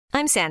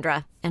I'm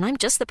Sandra, and I'm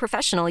just the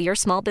professional your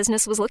small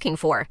business was looking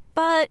for.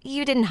 But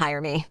you didn't hire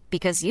me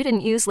because you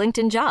didn't use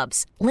LinkedIn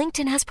Jobs.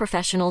 LinkedIn has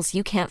professionals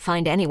you can't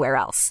find anywhere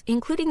else,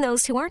 including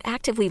those who aren't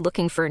actively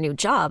looking for a new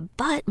job,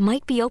 but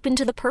might be open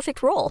to the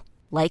perfect role,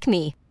 like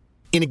me.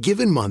 In a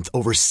given month,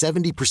 over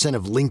 70%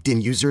 of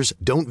LinkedIn users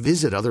don't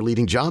visit other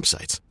leading job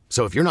sites.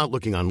 So if you're not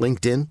looking on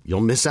LinkedIn,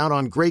 you'll miss out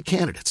on great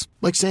candidates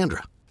like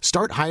Sandra.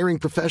 Start hiring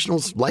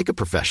professionals like a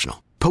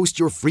professional. Post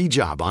your free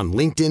job on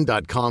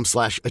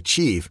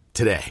linkedin.com/achieve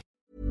today.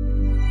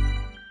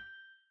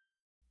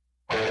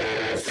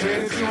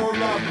 Since you don't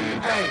love me,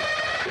 hey,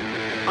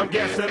 I'm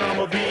guessing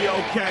I'ma be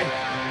okay.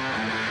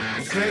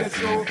 Since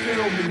you don't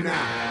feel me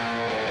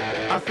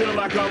now, I feel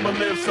like I'ma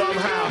live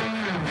somehow.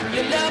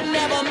 Your love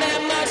never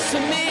meant much to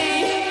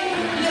me.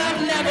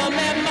 Love never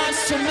meant much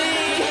to me.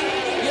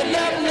 Your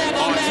love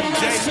never meant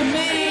much to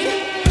me.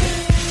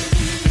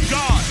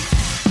 God,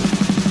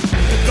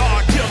 the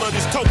God killer,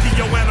 this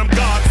Tokyo and I'm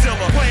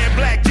Godzilla. Playing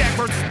blackjack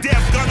versus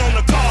death, gun on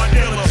the car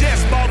dealer.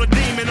 Just bought a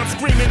demon, I'm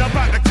screaming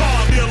about the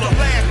car dealer. The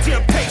last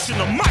temptation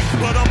of Mike,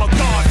 but I'm a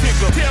God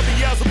figure. Tell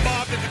me as a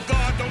Bob that the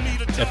God don't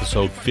need a job.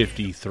 Episode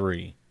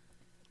 53.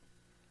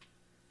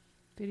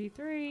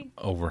 53.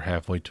 Over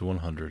halfway to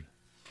 100.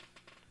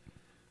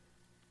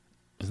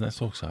 Isn't that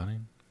so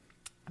exciting?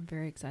 I'm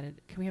very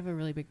excited. Can we have a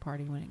really big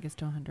party when it gets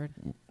to 100?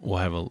 We'll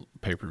have a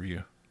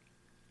pay-per-view.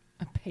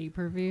 A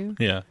pay-per-view?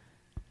 Yeah.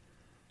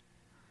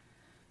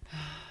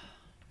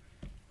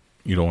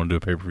 You don't want to do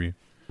a pay-per-view?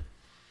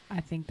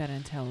 I think that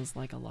entails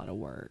like a lot of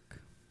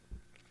work.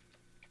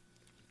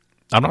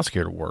 I'm not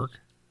scared of work.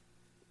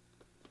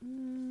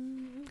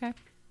 Okay.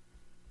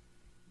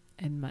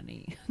 And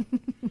money.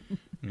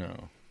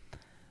 No.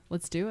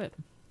 Let's do it.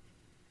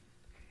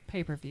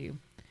 Pay-per-view.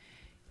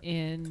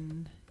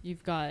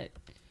 You've got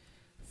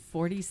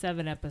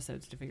 47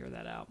 episodes to figure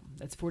that out.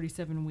 That's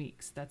 47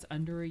 weeks. That's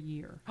under a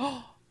year.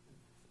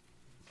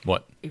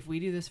 What? If we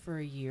do this for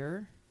a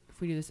year,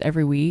 if we do this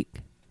every week,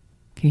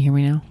 can you hear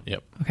me now?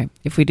 Yep. Okay.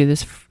 If we do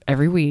this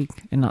every week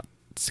and not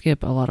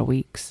skip a lot of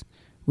weeks,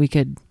 we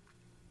could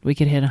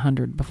hit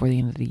 100 before the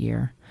end of the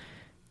year.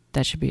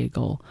 That should be a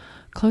goal.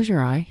 Close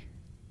your eye.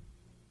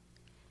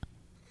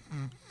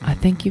 I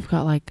think you've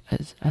got like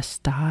a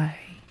sty.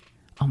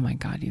 Oh my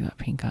God, you got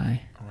pink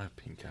eye. I don't have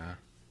pink eye.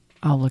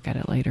 I'll look at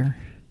it later.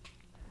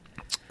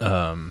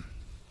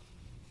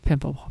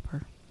 Pimple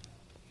popper.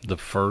 The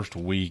first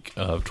week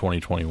of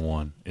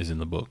 2021 is in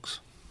the books.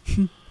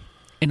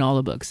 In all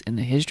the books. In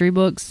the history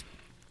books.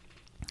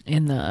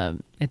 In the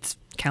it's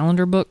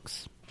calendar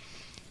books.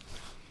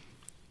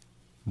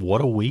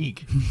 What a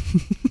week.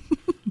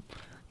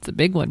 It's a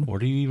big one. Where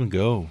do you even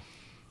go?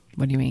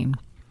 What do you mean?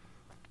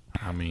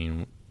 I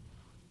mean,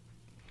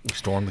 we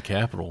stormed the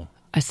Capitol.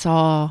 I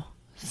saw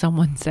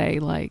someone say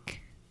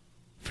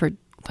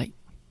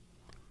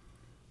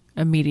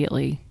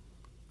immediately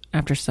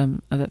after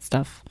some of that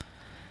stuff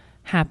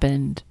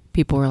happened,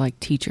 people were like,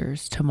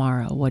 teachers,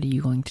 tomorrow, what are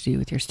you going to do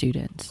with your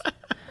students?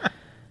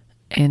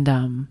 And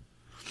a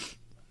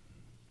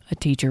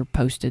teacher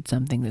posted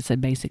something that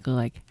said basically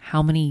like,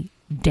 how many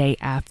day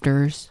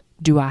afters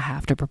do I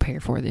have to prepare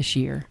for this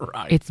year?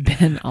 Right. It's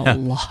been a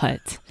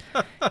lot.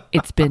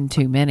 It's been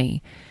too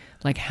many.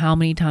 Like, how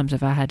many times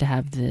have I had to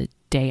have the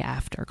day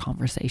after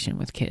conversation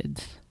with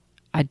kids?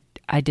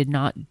 I did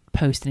not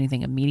post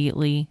anything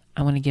immediately.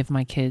 I want to give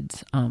my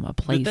kids a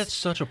place. But that's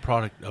such a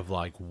product of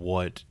like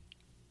what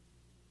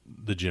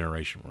the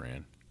generation we're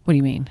in. What do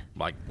you mean?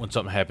 Like when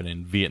something happened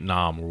in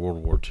Vietnam or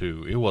World War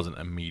II, it wasn't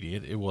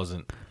immediate. It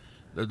wasn't.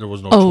 There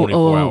was no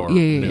 24-hour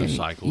news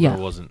cycle. Yeah.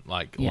 There wasn't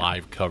like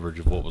live coverage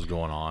of what was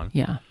going on.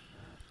 Yeah.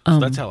 So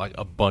that's how like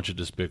a bunch of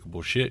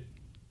despicable shit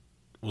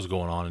was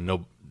going on, and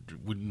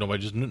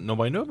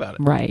nobody knew about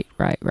it. Right.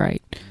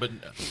 But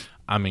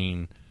I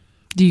mean,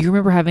 do you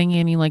remember having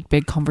any like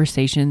big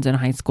conversations in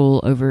high school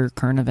over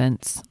current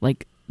events,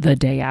 like the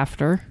day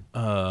after?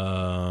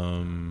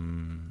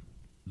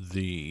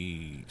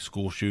 The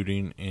school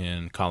shooting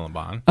in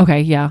Columbine.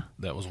 Okay, yeah.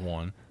 That was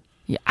one.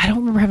 Yeah, I don't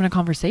remember having a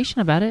conversation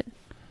about it.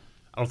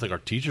 I don't think our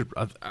teacher.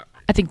 I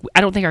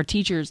don't think our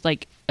teachers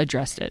like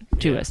addressed it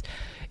to us,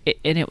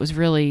 and it was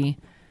really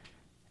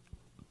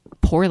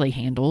poorly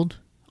handled,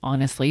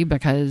 honestly.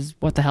 Because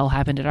what the hell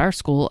happened at our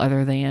school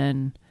other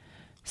than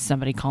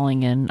somebody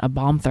calling in a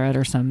bomb threat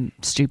or some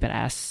stupid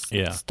ass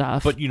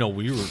stuff? But we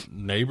were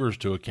neighbors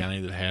to a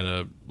county that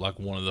had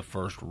one of the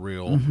first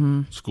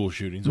real school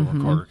shootings over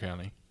Carter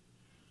County.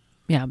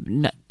 Yeah,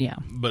 yeah.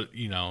 But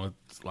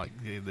it's like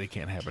they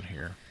can't happen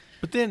here.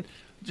 But then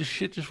the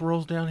shit just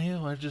rolls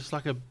downhill. It's just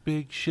like a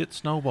big shit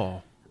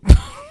snowball.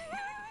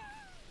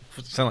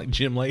 Sound like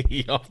Jim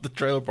Leahy off the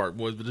Trailer Park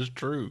Boys, but it's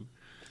true.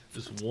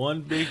 Just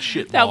one big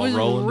shit ball rolling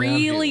downhill. That was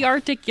really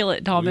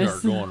articulate,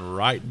 Thomas. We are going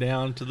right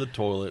down to the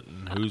toilet,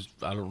 and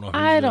I don't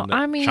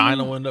know.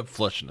 China will end up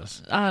flushing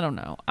us. I don't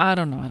know. I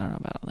don't know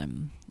about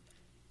them.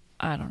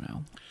 I don't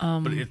know.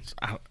 But it's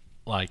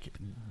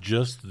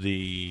just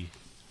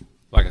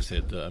like I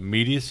said, the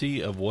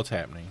immediacy of what's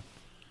happening.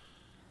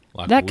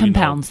 That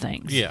compounds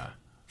things. Yeah.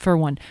 For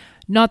one,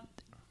 not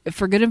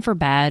for good and for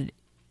bad.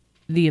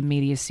 the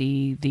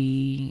immediacy,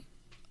 the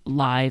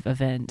live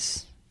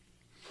events.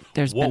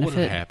 There's what benefit.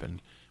 would have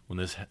happened when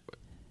this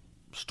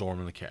storm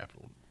in the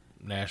Capitol,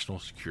 national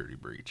security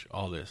breach,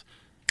 all this?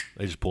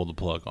 They just pulled the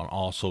plug on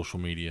all social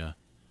media.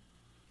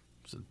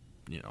 So,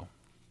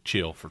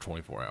 chill for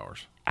 24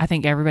 hours. I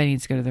think everybody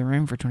needs to go to their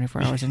room for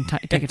 24 hours and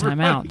take a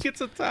time out. Everybody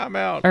gets a time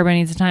out. Everybody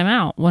needs a time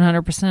out,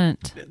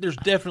 100%. There's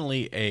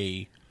definitely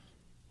a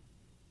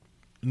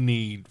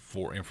need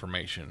for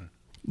information,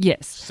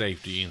 Yes.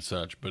 safety and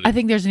such, but I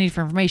think there's a need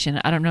for information.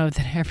 I don't know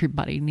that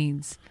everybody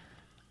needs.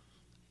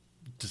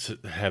 to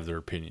have their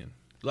opinion.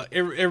 Like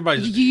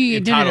everybody's No,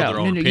 entitled to their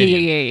own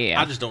opinion.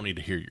 Yeah. I just don't need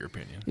to hear your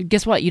opinion.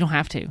 Guess what? You don't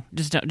have to.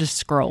 Just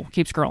scroll.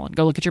 Keep scrolling.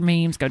 Go look at your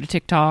memes. Go to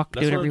TikTok.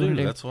 That's do what whatever I you do. want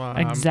to do. That's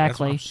why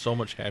exactly. I'm so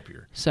much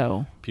happier.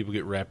 So People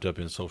get wrapped up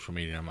in social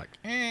media. I'm like,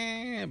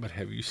 but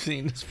have you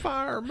seen this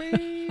fire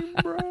meme,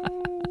 bro?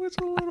 It's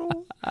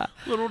a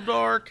little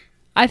dark.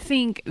 I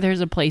think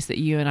there's a place that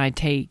you and I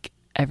take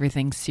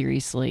everything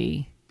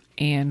seriously,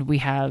 and we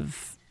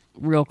have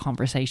real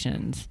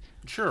conversations.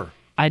 Sure.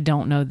 I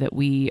don't know that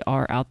we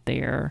are out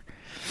there.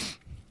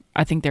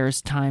 I think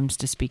there's times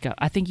to speak up.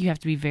 I think you have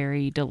to be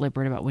very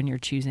deliberate about when you're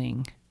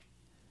choosing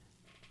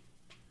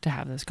to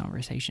have those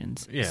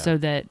conversations, Yeah. so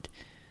that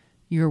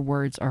your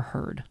words are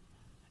heard.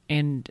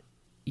 And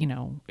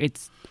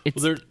it's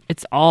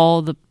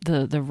all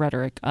the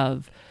rhetoric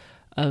of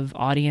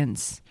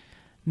audience,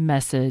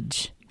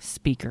 message,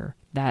 speaker.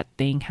 That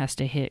thing has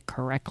to hit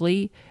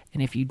correctly,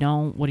 and if you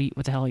don't, what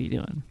the hell are you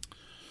doing?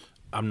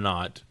 I'm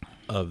not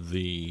of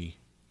the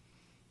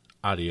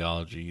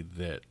ideology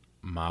that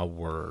my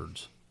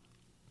words,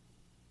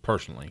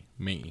 personally,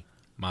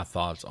 my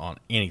thoughts on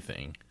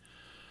anything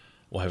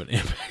will have an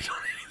impact on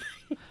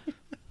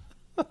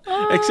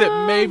anything.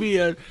 Except maybe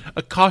a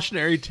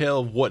cautionary tale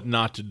of what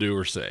not to do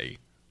or say.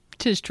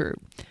 'Tis true.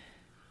 I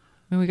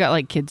mean, we got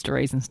like kids to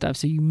raise and stuff,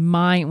 so you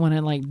might want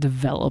to like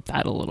develop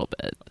that a little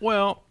bit.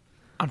 Well,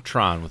 I'm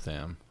trying with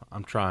them.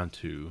 I'm trying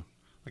to,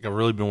 like, I've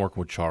really been working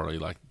with Charlie,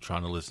 like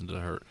trying to listen to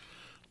her,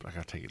 but I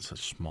gotta take it in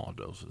such small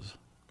doses.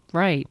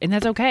 Right. And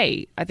that's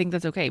okay. I think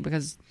that's okay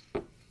because,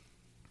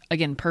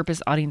 again,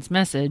 purpose, audience,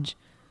 message,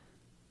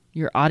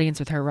 your audience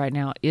with her right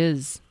now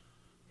is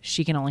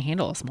she can only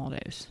handle a small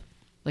dose.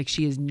 Like,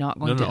 she is not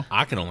going to. No,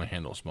 I can only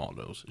handle a small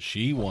dose.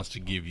 She wants to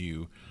give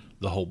you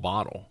the whole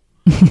bottle.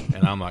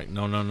 And I'm like,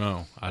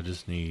 no. I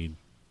just need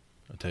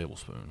a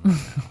tablespoon right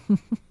now.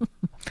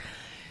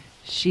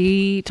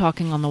 She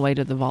talking on the way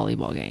to the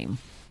volleyball game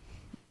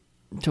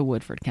to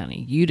Woodford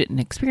County. You didn't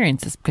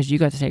experience this because you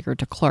got to take her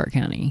to Clark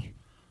County.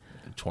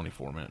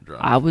 24-minute drive.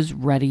 I was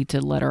ready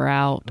to let her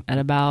out at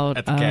about...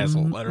 At the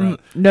castle. Let her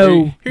out.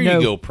 No. Here no.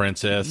 you go,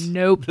 princess.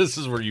 Nope. This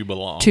is where you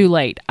belong. Too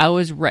late. I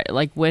was ready.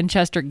 Like,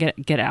 Winchester,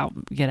 get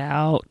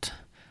out.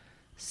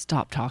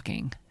 Stop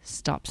talking.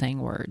 Stop saying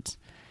words.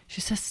 She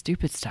says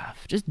stupid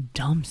stuff. Just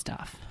dumb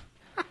stuff.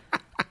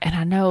 And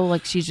I know,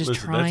 like, she's just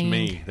Listen, trying...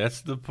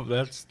 That's me.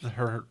 That's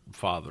her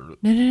father.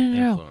 No.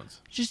 Influence.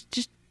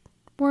 Just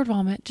word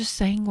vomit. Just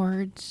saying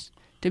words.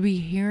 To be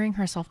hearing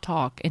herself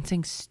talk and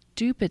saying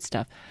stupid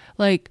stuff.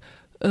 Like,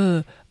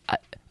 I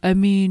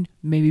mean,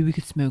 maybe we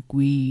could smoke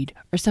weed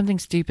or something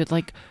stupid.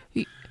 Like,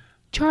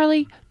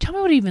 Charlie, tell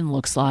me what it even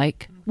looks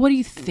like. What do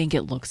you think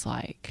it looks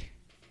like?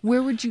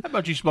 Where would you... How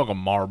about you smoke a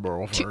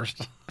Marlboro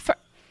first?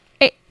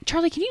 Hey,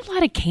 Charlie, can you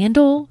light a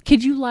candle?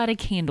 Could you light a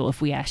candle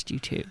if we asked you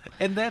to?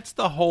 And that's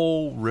the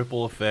whole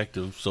ripple effect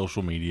of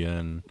social media.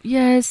 And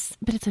Yes,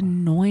 but it's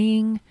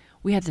annoying.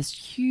 We had this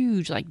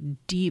huge, like,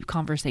 deep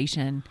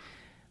conversation.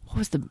 What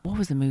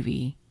was the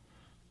movie?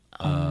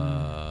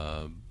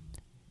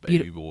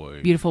 Baby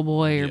Boy. Beautiful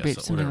Boy or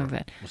Yes, something whatever,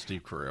 like that. with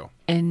Steve Carell.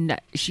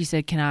 And she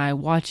said, "Can I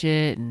watch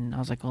it?" And I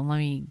was like, "Well, let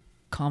me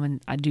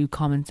I do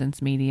Common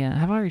Sense Media.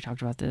 Have I already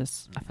talked about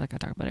this? I feel like I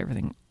talk about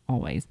everything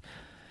always."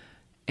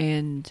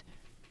 And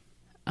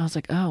I was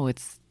like, "Oh,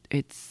 it's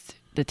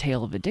the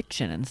tale of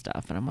addiction and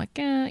stuff." And I'm like,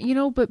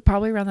 but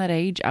probably around that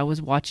age, I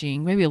was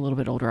watching, maybe a little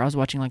bit older, I was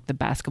watching like the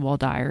Basketball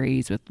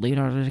Diaries with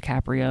Leonardo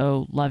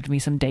DiCaprio, loved me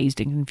some Dazed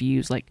and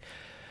Confused. Like,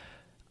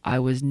 I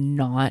was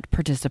not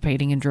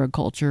participating in drug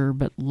culture,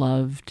 but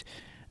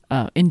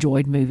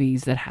enjoyed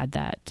movies that had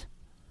that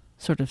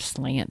sort of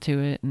slant to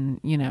it. And,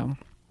 and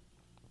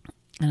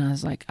I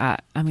was like, I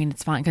mean,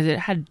 it's fine because it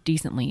had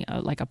decently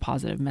like a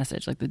positive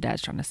message, like the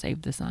dad's trying to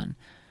save the son.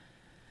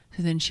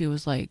 So then she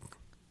was like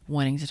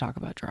wanting to talk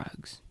about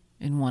drugs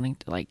and wanting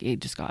to, like, it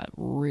just got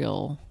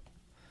real,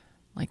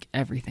 like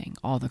everything,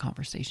 all the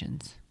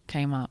conversations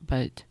came up.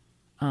 But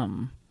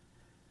I'm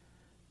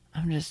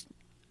just,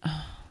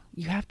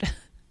 you have to,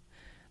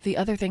 the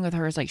other thing with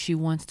her is like she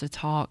wants to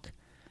talk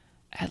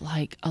at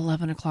like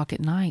 11 o'clock at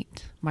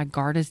night. My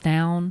guard is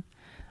down.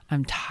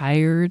 I'm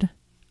tired.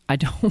 I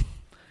don't,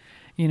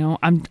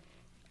 I'm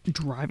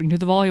driving to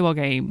the volleyball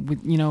game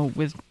with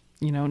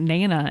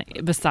Nana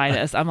beside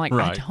us. I'm like,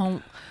 Right.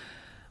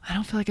 I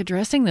don't feel like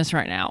addressing this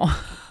right now.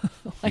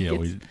 Like, Yeah,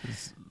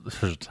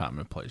 there's a time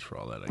and place for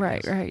all that, I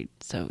guess. Right.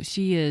 So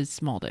she is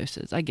small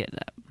doses. I get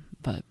that.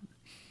 But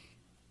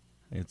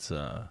It's,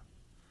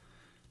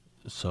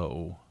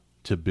 so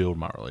to build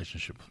my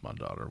relationship with my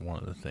daughter, one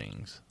of the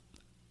things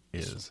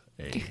is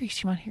Gary,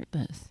 she might hear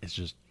this. it's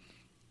just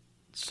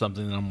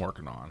something that I'm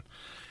working on.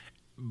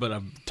 But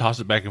I've tossed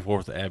it back and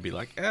forth to Abby,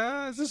 like,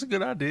 is this a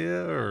good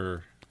idea?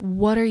 Or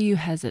What are you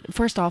hesitant?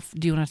 First off,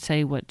 do you want to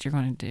say what you're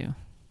going to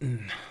do?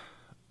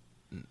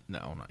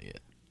 no, not yet.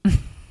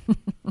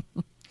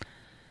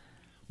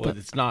 Well,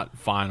 it's not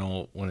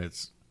final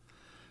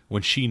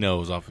when she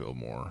knows. I'll feel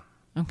more.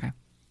 Okay.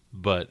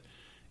 But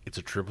it's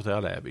a trip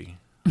without Abby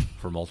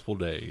for multiple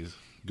days,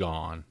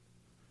 gone.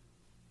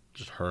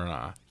 Just her and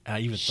I. And I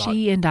even thought,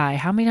 She and I.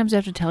 How many times do I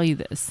have to tell you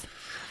this?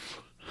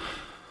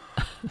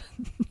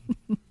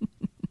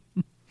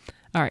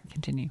 All right,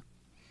 continue.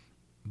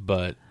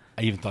 but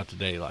I even thought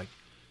today, like,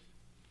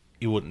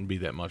 it wouldn't be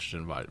that much to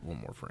invite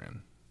one more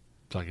friend.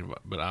 Talking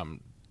about, but I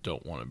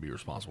don't want to be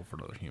responsible for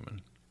another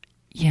human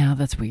Yeah,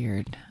 that's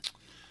weird.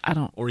 I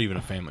don't. or even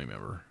a family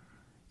member.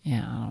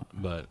 Yeah, I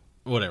don't. But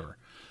whatever.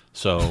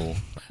 So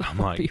I'm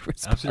like, Be I'm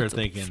sitting there responsible.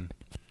 thinking,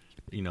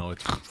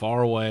 it's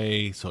far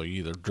away, so you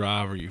either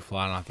drive or you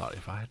fly. And I thought,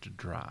 if I had to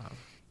drive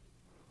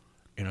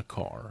in a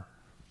car,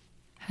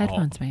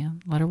 Headphones,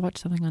 man. Let her watch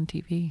something on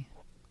TV.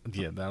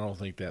 yeah, I don't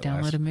think that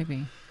Download lasts. a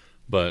movie.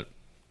 But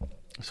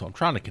so I'm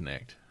trying to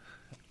connect,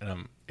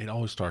 and it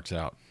always starts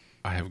out,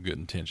 I have good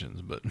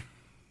intentions, but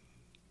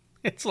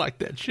it's like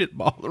that shit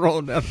ball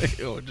rolling down the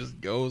hill. It just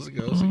goes and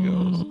goes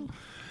and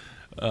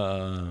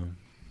goes.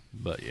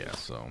 But yeah,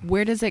 so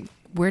Where does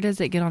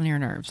it get on your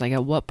nerves? Like,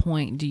 at what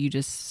point do you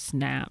just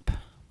snap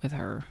with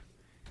her?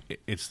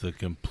 it's the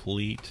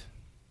complete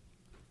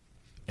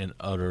and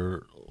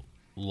utter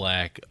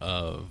lack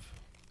of,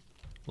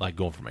 like,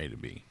 going from A to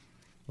B.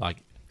 Like,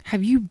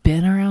 Have you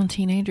been around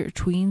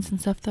tweens and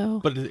stuff though?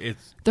 but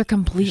it's They're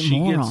complete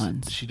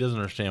morons. she doesn't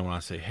understand when I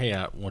say, hey,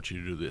 I want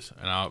you to do this.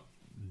 And I'll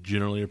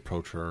generally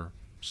approach her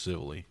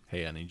civilly.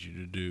 Hey, I need you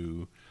to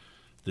do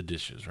the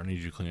dishes, or I need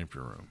you to clean up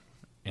your room.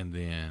 And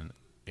then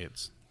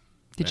it's,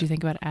 Did you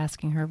think about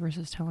asking her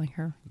versus telling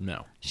her?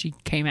 no. She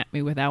came at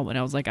me with that one.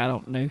 I was like, I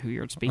don't know who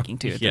you're speaking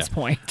to at Yeah. this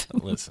point.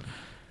 Listen,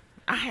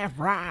 I have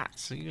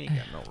rights. So you ain't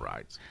got no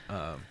rights.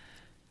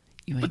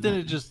 You ain't But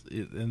then got-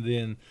 and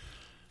then,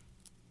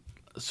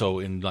 so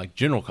in, like,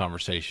 general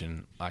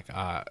conversation, like,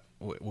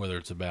 whether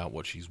it's about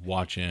what she's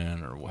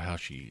watching or how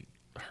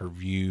her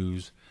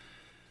views,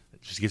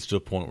 it just gets to a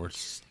point where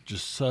it's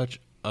just such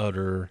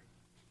utter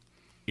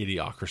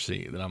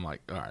idiocracy that I'm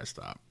like, all right,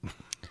 stop.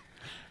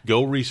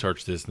 Go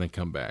research this and then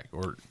come back.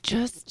 Or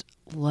just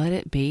let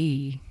it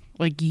be.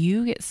 Like,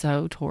 you get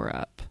so tore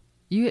up.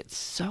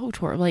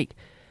 Like,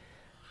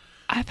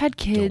 I've had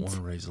don't want kids.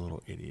 to raise a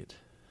little idiot.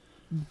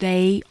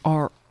 They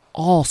are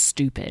all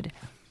stupid.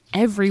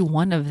 Every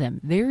one of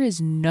them. There is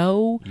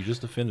no You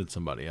just offended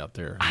somebody out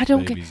there. I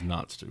don't get- Baby's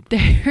not stupid.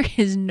 there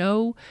is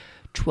no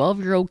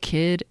 12-year-old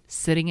kid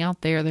sitting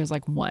out there. There's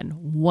like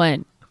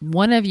one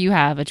of you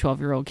have a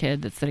 12-year-old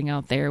kid that's sitting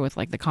out there with,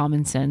 like, the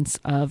common sense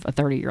of a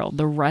 30-year-old.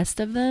 The rest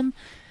of them,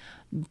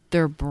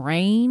 their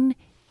brain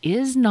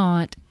is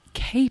not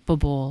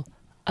capable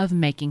of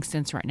making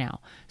sense right now.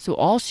 So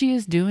all she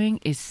is doing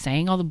is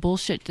saying all the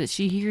bullshit that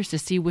she hears to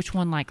see which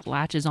one, like,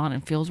 latches on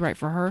and feels right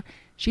for her.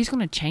 She's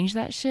going to change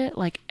that shit,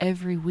 like,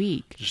 every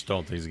week. Just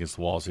throwing things against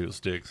the wall, see what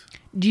sticks.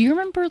 Do you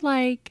remember,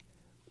 like,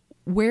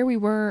 where we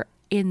were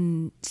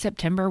in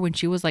September when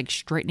she was, like,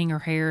 straightening her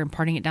hair and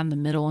parting it down the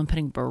middle and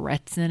putting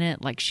barrettes in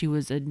it like she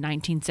was a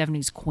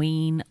 1970s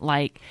queen?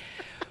 Like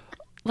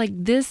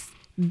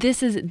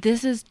this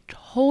is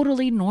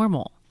totally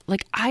normal.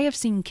 Like, I have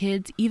seen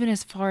kids, even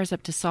as far as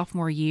up to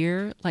sophomore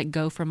year, like,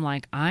 go from,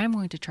 like, I'm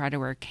going to try to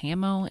wear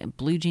camo and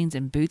blue jeans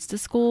and boots to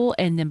school,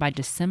 and then by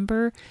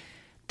December,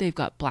 they've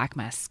got black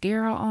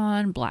mascara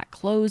on, black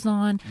clothes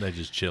on. They're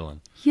just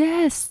chilling.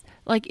 Yes.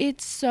 Like,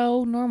 it's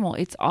so normal.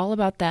 It's all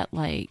about that,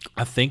 like,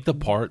 I think the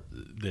part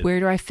that, where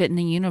do I fit in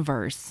the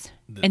universe?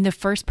 And the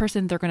first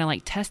person they're going to,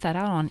 like, test that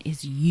out on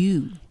is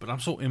you. but I'm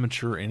so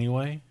immature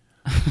anyway.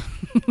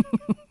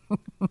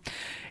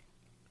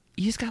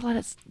 You just got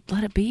to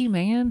let it be,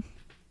 man.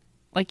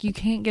 Like, you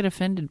can't get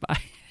offended by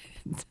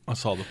it. I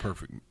saw the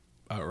perfect,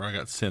 or I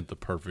got sent the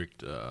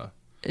perfect. I'm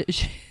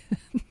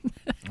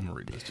gonna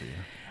read this to you.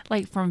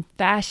 Like, from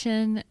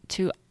fashion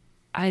to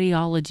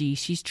ideology,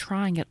 she's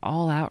trying it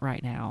all out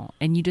right now.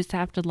 And you just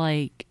have to,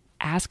 like,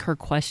 ask her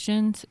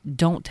questions.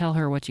 Don't tell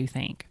her what you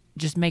think.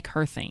 Just make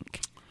her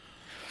think.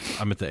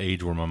 I'm at the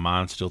age where my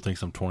mind still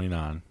thinks I'm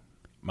 29.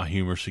 My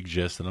humor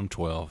suggests that I'm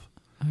 12,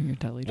 Oh, you're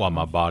totally while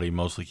my body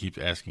mostly keeps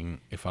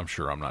asking if I'm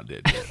sure I'm not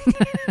dead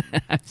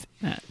yet. I've seen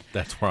that.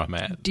 That's where I'm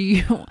at. Do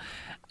you,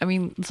 I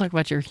mean, let's talk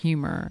about your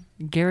humor.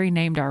 Gary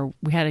named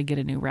we had to get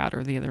a new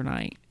router the other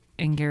night,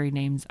 and Gary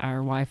names our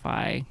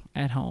Wi-Fi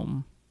at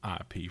home. I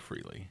pee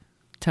freely.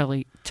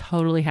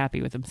 Totally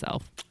happy with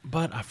himself.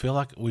 But I feel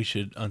like we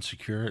should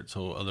unsecure it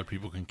so other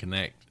people can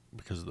connect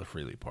because of the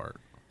freely part.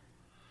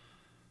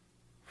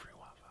 Free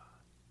Wi-Fi.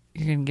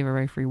 You're going to give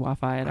away free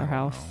Wi-Fi at our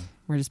house.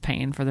 We're just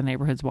paying for the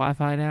neighborhood's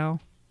Wi-Fi now.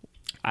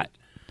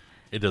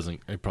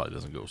 It probably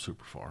doesn't go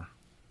super far.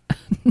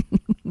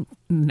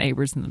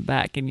 Neighbors in the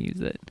back can use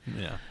it.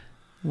 Yeah.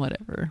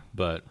 Whatever.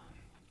 But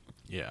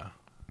Yeah,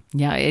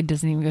 Yeah, it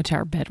doesn't even go to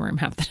our bedroom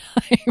half the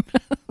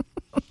time.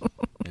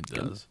 it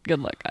does. Good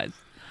luck, guys.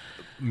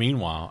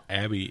 Meanwhile,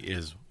 Abby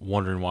is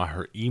wondering why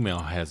her email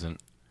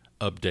hasn't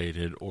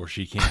updated or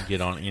she can't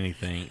get on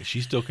anything.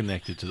 She's still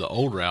connected to the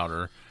old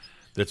router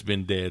that's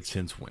been dead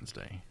since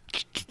Wednesday.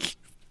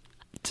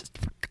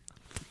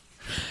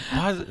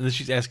 Why is it, and then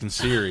she's asking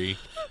Siri.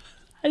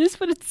 I just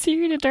wanted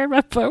Siri to turn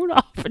my phone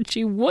off, and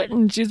she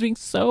wouldn't. She's being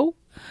so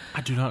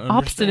I do not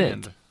obstinate.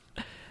 understand.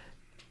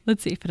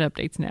 Let's see if it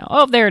updates now.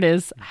 Oh, there it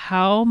is.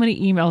 How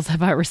many emails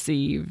have I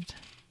received?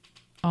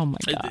 Oh my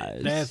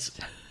gosh.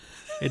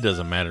 It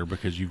doesn't matter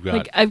because you've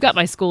got I've got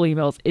my school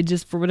emails. It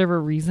just, for whatever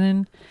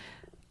reason,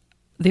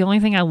 the only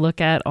thing I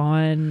look at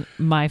on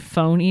my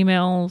phone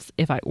emails,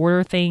 if I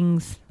order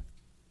things,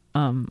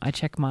 I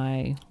check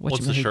my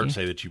what's the shirt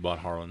say that you bought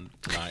Harlan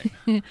tonight?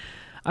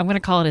 I'm going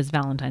to call it his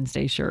Valentine's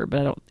Day shirt,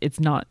 but it's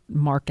not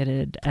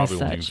marketed Probably as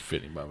won't even such.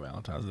 fit him by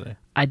Valentine's Day.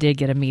 I did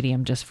get a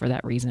medium just for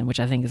that reason, which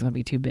I think is going to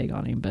be too big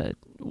on him, but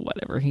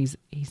whatever. He's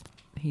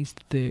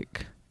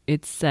thick.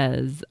 It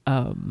says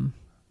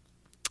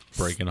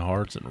Breaking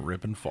hearts and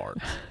ripping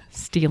farts.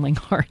 stealing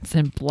hearts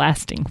and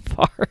blasting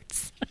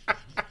farts.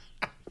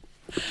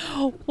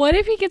 What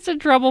if he gets in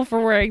trouble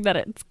for wearing that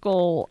at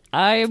school?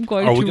 I am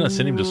going to... Are we going to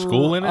send him to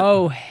school in it?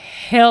 Oh,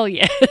 hell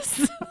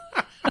yes.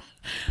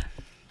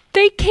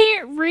 They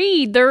can't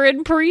read. They're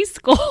in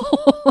preschool.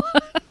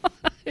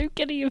 Who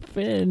can he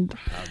offend?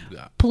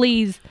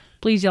 Please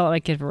yell at my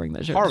kid for wearing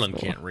that shirt. Harlan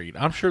can't read.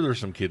 I'm sure there's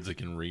some kids that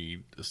can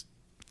read.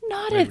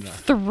 Not Maybe at not.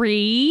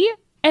 3.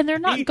 And they're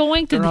not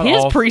going to They're not his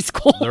all-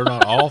 preschool. They're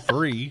not all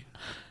 3.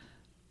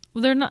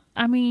 They're not.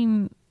 I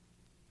mean,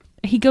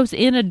 he goes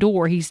in a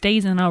door. He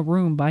stays in a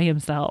room by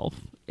himself.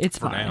 It's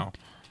For fine. now.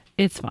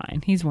 It's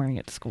fine. He's wearing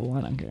it to school.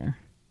 I don't care.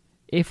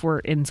 If we're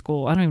in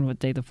school, I don't even know what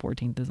day the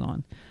 14th is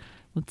on.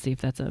 Let's see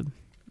if that's a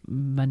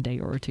Monday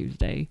or a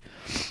Tuesday.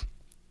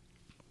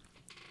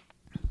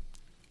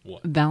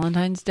 What?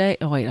 Valentine's Day.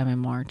 Oh wait, I'm in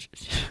March.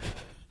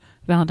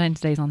 Valentine's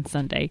Day's on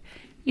Sunday.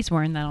 He's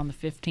wearing that on the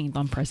 15th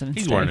on President's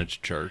Day. He's wearing it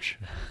to church.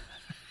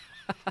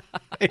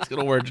 He's going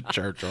to wear it to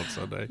church on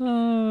Sunday.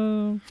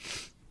 Oh,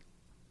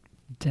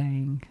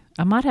 dang.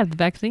 I might have the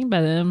vaccine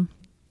by then.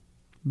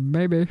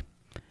 Maybe.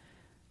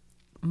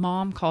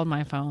 Mom called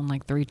my phone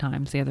like 3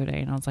 times the other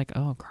day, and I was like,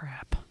 oh,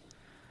 crap.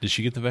 Did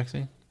she get the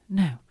vaccine?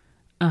 No.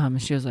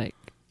 She was like,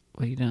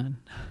 what are you doing?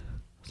 I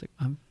was like,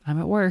 I'm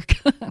at work.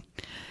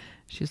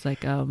 She was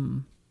like, have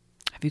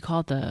you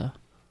called the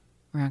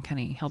Round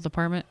County Health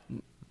Department?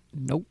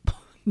 Nope.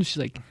 She's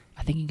like,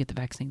 I think you can get the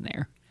vaccine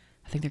there.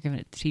 I think they're giving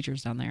it to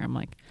teachers down there. I'm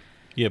like,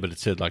 Yeah, but it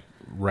said like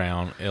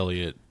Round,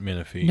 Elliott,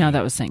 Menifee. no,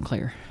 that was St.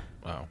 Clair.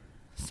 Oh.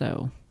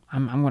 So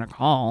I'm going to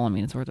call. I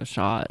mean, it's worth a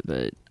shot,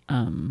 but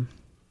who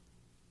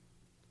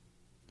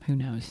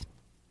knows?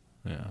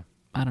 Yeah.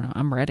 I don't know.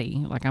 I'm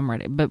ready. I'm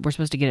ready. But we're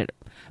supposed to get it.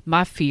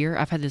 My fear,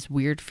 I've had this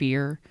weird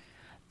fear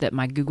that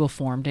my Google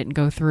form didn't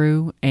go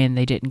through and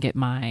they didn't get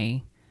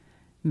my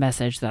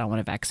message that I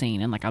want a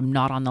vaccine. And I'm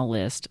not on the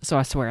list. So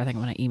I swear I think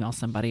I'm going to email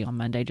somebody on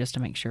Monday just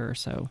to make sure.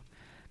 So,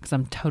 because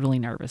I'm totally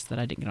nervous that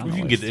I didn't get on You the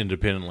can list. get it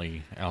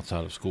independently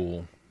outside of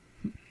school.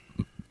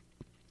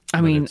 I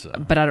mean, it's,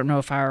 but I don't know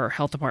if our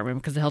health department,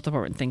 because the health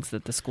department thinks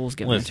that the school's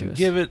giving it to Listen, us.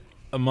 give it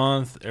a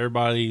month.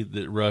 Everybody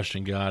that rushed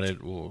and got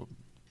it will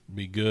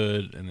be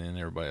good, and then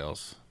everybody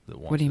else that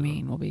wants it. What do you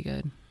mean will be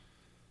good?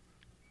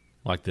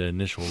 Like the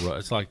initial rush.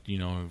 It's like,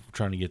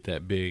 trying to get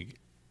that big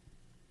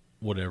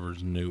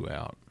whatever's new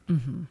out.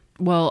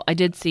 Well, I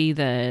did see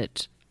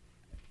that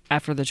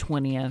after the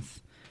 20th,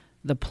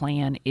 the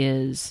plan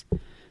is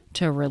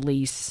to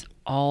release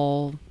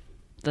all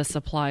the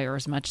supply or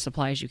as much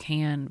supply as you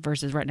can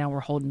versus right now we're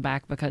holding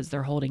back because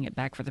they're holding it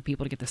back for the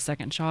people to get the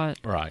second shot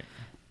Right.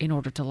 in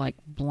order to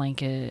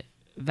blanket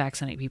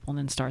vaccinate people and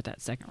then start that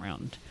second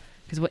round.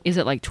 Because what is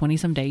it 20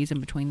 some days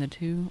in between the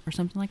two or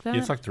something like that? Yeah,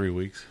 it's like 3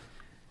 weeks.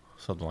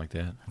 Something like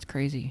that. That's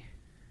crazy.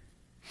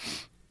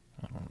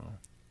 I don't know.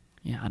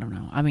 Yeah, I don't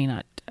know. I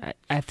mean,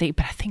 I think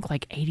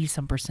 80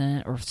 some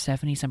percent or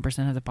 70 some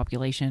percent of the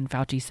population,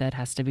 Fauci said,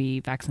 has to be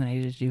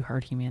vaccinated to do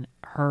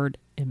herd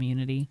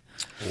immunity.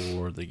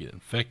 Or they get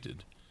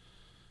infected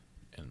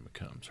and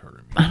becomes herd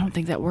immunity. I don't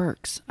think that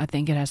works. I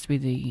think it has to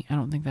be I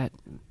don't think that.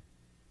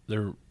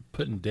 They're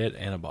putting dead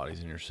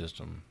antibodies in your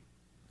system.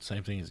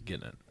 Same thing as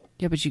getting it.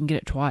 Yeah, but you can get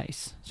it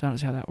twice. So I don't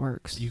see how that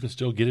works. You can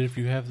still get it if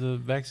you have the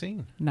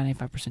vaccine.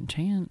 95%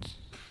 chance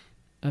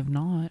of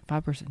not.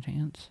 5%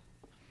 chance.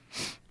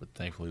 But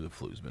thankfully the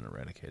flu's been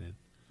eradicated.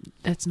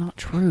 That's not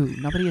true.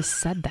 Nobody has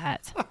said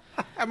that.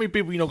 How many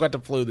people got the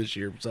flu this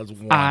year besides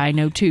one? I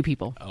know 2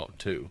 people. Oh,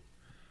 2.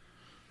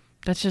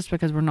 That's just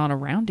because we're not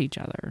around each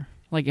other.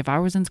 If I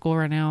was in school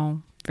right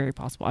now, very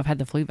possible. I've had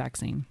the flu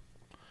vaccine.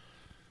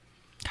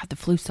 God, the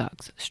flu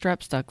sucks.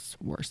 Strep sucks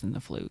worse than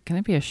the flu. Can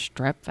there be a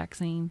strep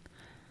vaccine?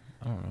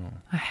 I don't know.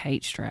 I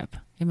hate strep.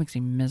 It makes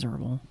me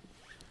miserable.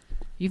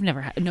 You've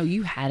never had... No,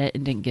 you had it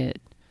and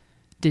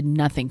did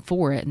nothing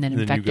for it and then Then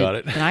you infected. got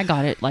it. And I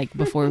got it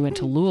before we went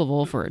to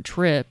Louisville for a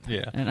trip.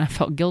 Yeah. And I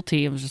felt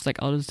guilty. I was just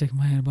I'll just take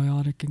my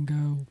antibiotic and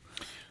go.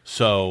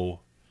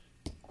 So,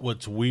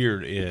 what's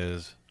weird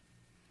is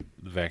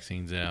the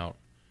vaccine's out,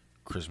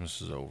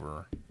 Christmas is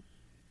over,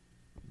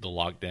 the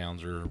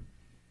lockdowns are,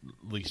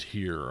 at least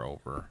here, are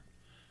over.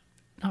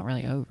 Not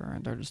really over.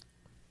 They're just...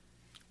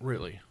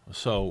 Really?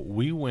 So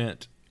we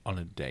went on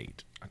a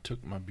date. I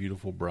took my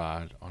beautiful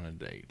bride on a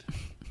date.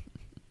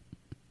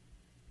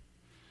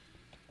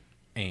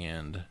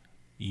 And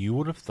you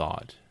would have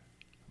thought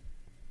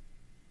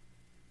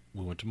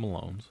we went to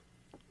Malone's,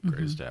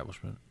 great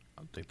establishment.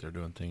 I think they're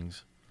doing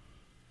things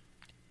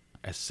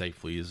as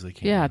safely as they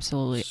can. Yeah,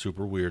 absolutely.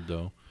 Super weird,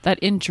 though. That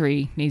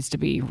entry needs to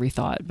be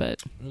rethought,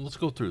 but... Well, let's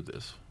go through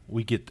this.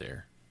 We get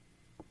there.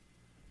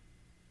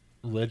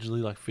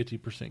 Allegedly, like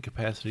 50%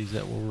 capacity. Is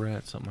that where we're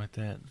at? Something like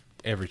that.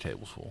 Every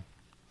table's full.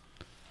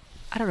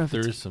 I don't know if There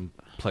it's... is some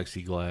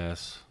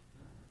plexiglass.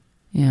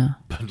 Yeah.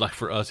 But like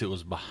for us, it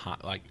was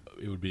behind. Like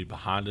it would be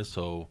behind us.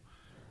 So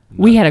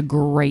We had a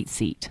great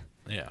seat.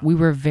 yeah, We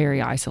were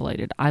very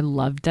isolated. I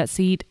loved that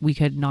seat. We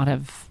could not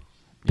have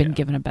been Yeah.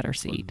 given a better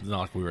seat. It's not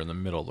like we were in the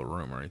middle of the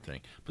room or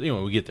anything. But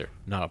anyway, we get there.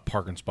 Not a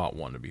parking spot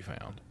one to be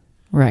found.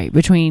 Right.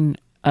 Between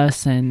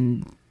us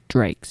and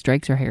Drake's.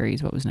 Drake's or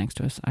Harry's, what was next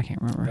to us? I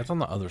can't remember. That's on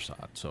the other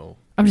side. So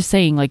I'm just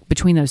saying, like,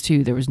 between those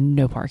two, there was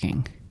no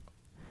parking.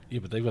 yeah,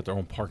 but they've got their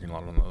own parking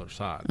lot on the other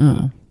side.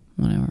 Oh,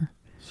 whatever.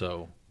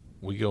 So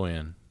we go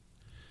in.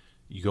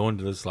 You go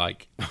into this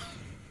like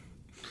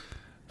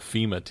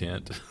FEMA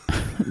tent.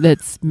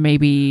 That's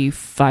maybe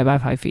 5 by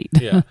 5 feet.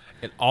 Yeah,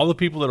 and all the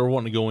people that are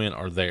wanting to go in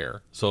are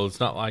there. So it's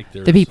not like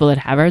there's The people that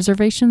have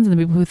reservations and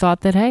the people who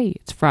thought that, hey,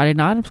 it's Friday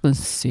night, I'm just going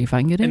to see if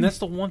I can get in. And that's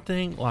the one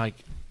thing, like,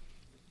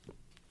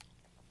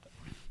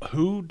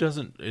 who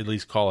doesn't at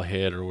least call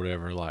ahead or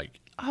whatever? Like,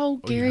 oh,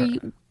 you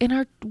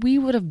Gary, we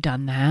would have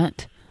done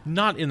that.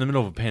 not in the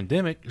middle of a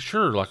pandemic.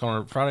 Sure, like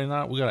on a Friday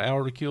night, we got an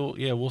hour to kill.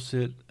 Yeah, we'll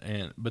sit.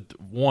 But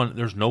one,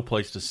 there's no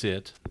place to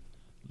sit.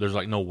 There's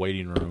like no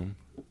waiting room.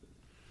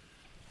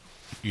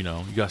 You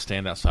know, you got to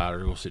stand outside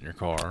or go sit in your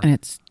car And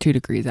it's 2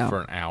 degrees out. for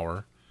an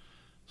hour.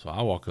 So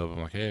I walk up.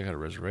 I'm like, hey, I got a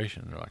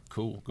reservation. They're like,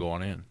 cool, go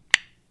on in.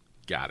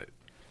 Got it.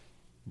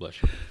 Bless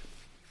you.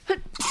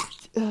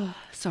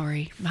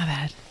 Sorry, my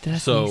bad. Did I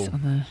So- sneeze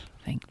on the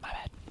thing? My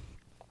bad.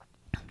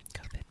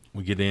 COVID.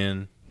 We get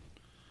in,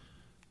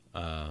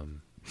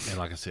 and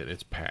like I said,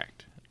 it's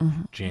packed,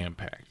 jam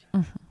packed.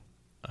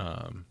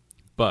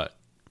 But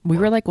We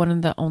were like one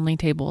of the only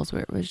tables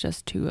where it was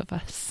just 2 of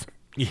us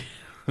yeah,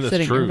 that's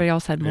sitting. true. Everybody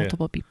else had Yeah.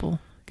 multiple people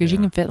because you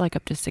Yeah. can fit like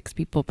up to 6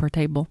 people per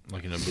table.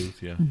 Like in a booth,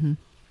 yeah. Mm-hmm.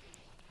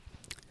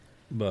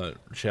 But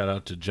shout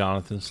out to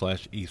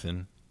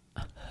Jonathan/Ethan.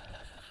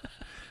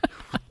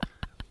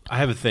 I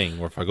have a thing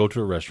where if I go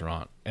to a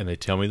restaurant and they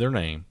tell me their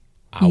name,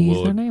 I You use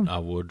will their name. I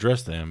will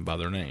address them by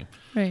their name.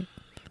 Right.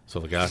 So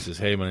the guy says,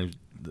 "Hey, my name's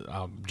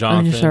I'm your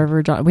Jonathan."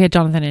 server. We had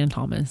Jonathan and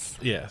Thomas.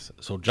 Yes.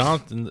 So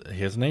Jonathan,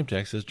 he has a name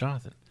tag says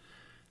Jonathan.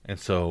 And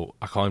so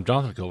I call him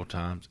Jonathan a couple of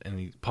times, and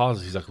he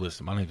pauses. He's like,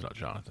 listen, my name's not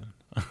Jonathan.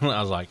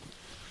 I was like,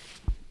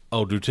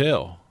 oh, do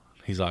tell.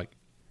 He's like,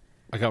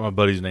 I got my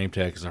buddy's name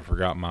tag because I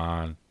forgot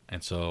mine,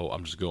 and so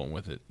I'm just going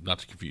with it, not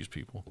to confuse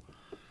people.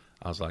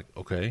 I was like,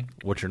 okay,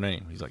 what's your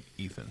name? He's like,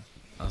 Ethan.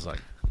 I was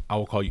like, I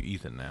will call you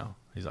Ethan now.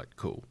 He's like,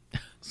 cool.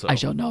 So I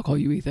shall not call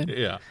you Ethan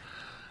Yeah.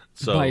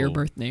 So by your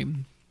birth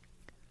name.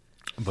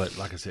 But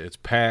like I said, it's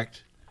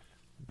packed.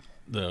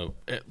 The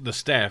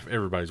staff,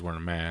 everybody's wearing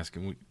a mask,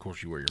 and of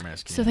course you wear your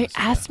mask. So they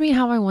asked me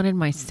how I wanted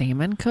my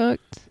salmon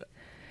cooked,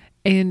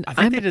 and I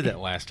think they did that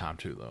last time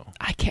too, though.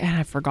 I can't.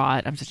 I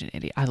forgot. I'm such an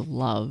idiot. I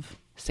love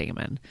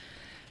salmon.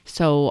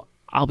 So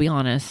I'll be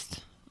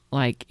honest.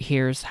 Like,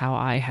 here's how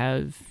I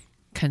have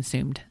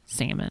consumed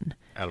salmon: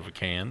 Out of a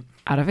can,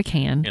 out of a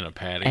can, in a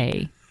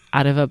patty.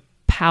 out of a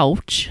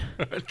pouch,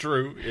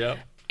 True. Yep.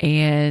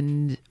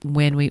 and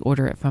when we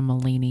order it from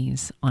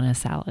Malini's on a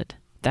salad.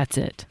 That's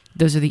it.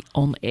 Those are the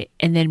only,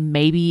 and then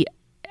maybe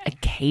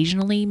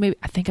occasionally, maybe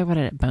I think I got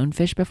it at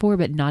Bonefish before,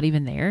 but not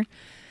even there.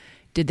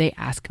 Did they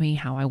ask me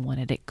how I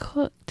wanted it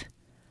cooked?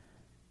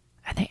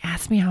 And they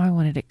asked me how I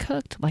wanted it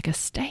cooked, like a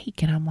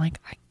steak, and I'm like,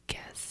 I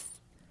guess.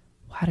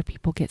 How do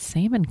people get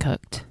salmon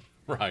cooked?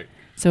 Right.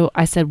 So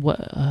I said, "What?"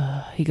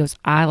 He goes,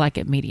 "I like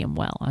it medium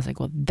well." I was like,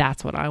 "Well,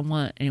 that's what I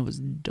want," and it was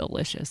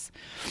delicious.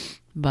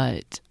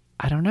 But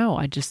I don't know.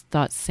 I just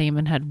thought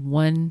salmon had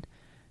one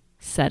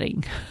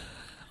setting.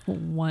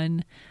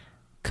 One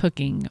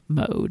cooking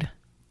mode,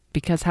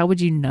 because how would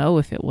you know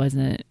if it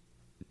wasn't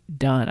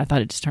done? I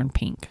thought it just turned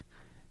pink,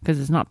 because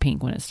it's not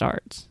pink when it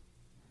starts,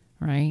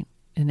 right?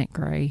 Isn't it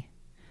gray?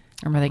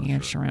 Or am I thinking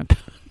of shrimp?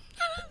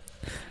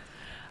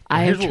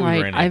 I have here's what we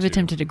tried. ran I've into.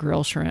 attempted to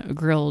grill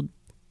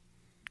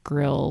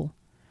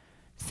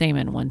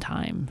salmon one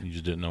time. You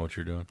just didn't know what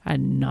you're doing. I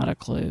had not a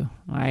clue.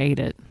 I ate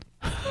it.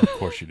 Of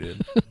course you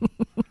did.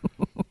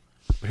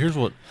 But here's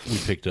what we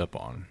picked up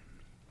on.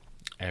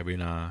 Abby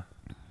and I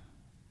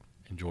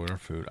enjoyed our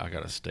food. I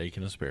got a steak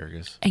and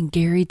asparagus. And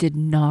Gary did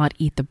not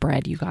eat the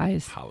bread, you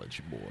guys. Holla at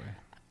you, boy.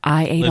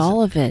 I ate Listen,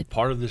 all of it.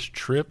 Part of this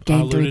trip I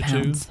Gained 3 alluded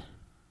pounds.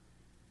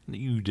 to.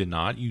 You did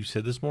not. You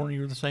said this morning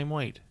you were the same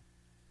weight.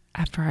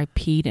 After I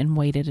peed and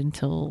waited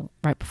until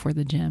right before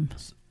the gym.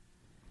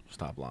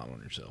 Stop lying on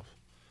yourself.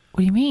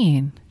 What do you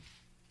mean?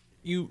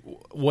 You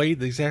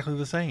weighed exactly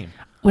the same.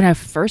 When I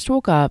first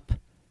woke up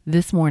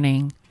this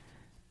morning,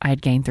 I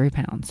had gained 3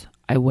 pounds.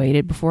 I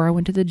waited before I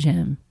went to the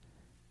gym.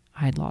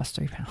 I had lost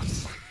 3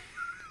 pounds.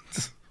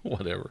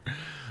 Whatever.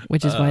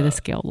 Which is why the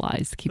scale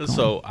lies. Keep going.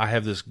 So I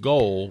have this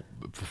goal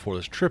before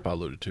this trip I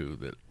alluded to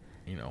that,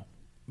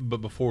 but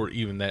before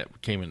even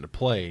that came into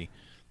play,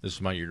 this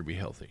is my year to be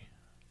healthy.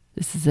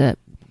 This is it.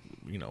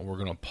 We're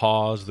going to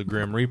pause the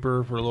Grim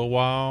Reaper for a little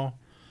while.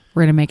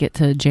 We're going to make it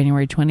to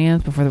January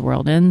 20th before the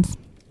world ends.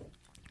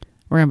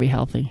 We're going to be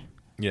healthy.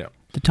 Yeah.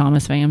 The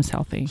Thomas fam's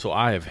healthy. So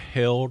I have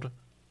held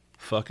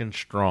fucking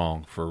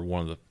strong for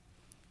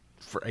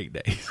for 8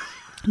 days.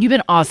 You've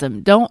been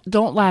awesome.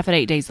 Don't laugh at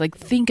 8 days. Like,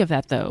 think of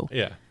that, though.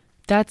 Yeah.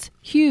 That's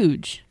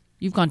huge.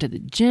 You've gone to the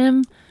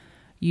gym.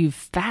 You've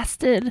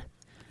fasted.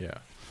 Yeah.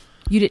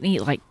 You didn't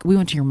eat, we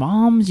went to your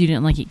mom's. You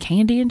didn't, eat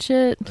candy and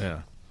shit.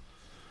 Yeah.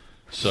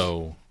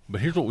 So,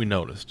 but here's what we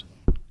noticed.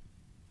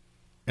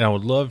 And I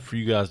would love for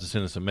you guys to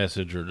send us a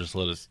message or just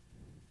let us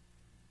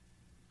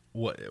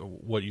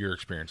what your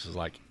experience is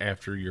like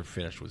after you're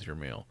finished with your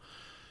meal.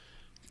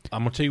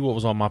 I'm going to tell you what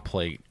was on my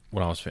plate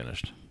when I was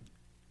finished.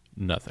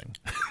 Nothing.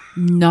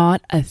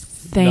 Not a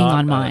thing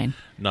on mine.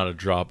 Not a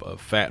drop of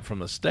fat from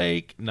the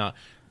steak. Not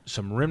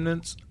some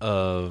remnants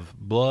of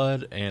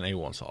blood and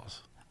A1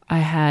 sauce. I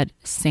had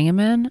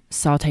salmon,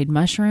 sauteed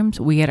mushrooms.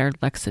 We had our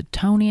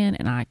Lexitonian,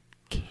 and I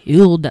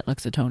killed that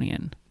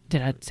Lexitonian.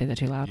 Did I say that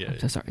too loud? Yeah, I'm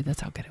so sorry.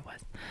 That's how good it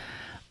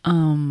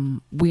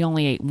was. We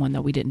only ate one,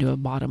 though. We didn't do a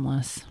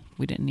bottomless.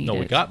 We didn't eat it. No,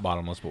 we got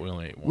bottomless, but we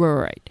only ate one.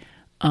 Right.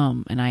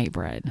 And I ate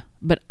bread.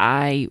 But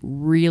I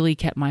really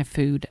kept my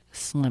food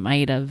slim. I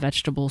ate a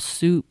vegetable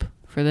soup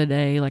for the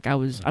day.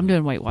 I'm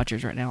doing Weight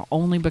Watchers right now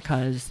only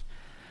because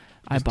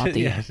I bought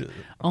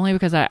only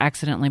because I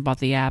accidentally bought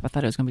the app. I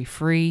thought it was going to be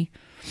free,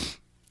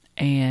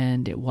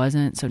 and it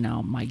wasn't. So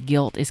now my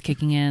guilt is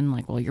kicking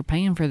in. Well, you're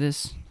paying for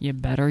this. You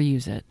better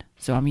use it.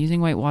 So I'm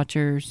using Weight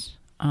Watchers,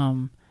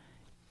 and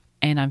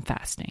I'm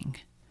fasting.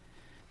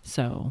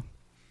 So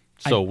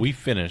we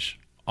finish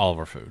all of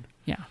our food.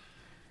 Yeah.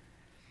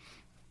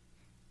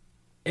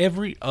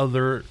 Every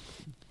other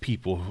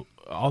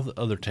all the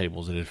other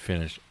tables that had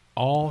finished,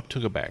 all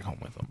took a bag home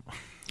with them.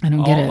 I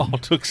don't get it. All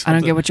took I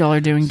don't get what y'all are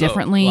doing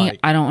differently.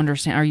 I don't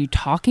understand. Are you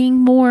talking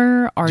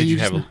more? Did you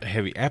have a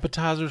heavy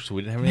appetizer? So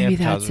we didn't have any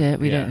appetizers. Maybe that's it.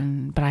 We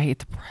didn't. But I ate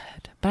the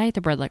bread. But I ate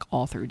the bread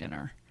all through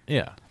dinner.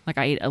 Yeah.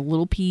 I ate a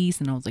little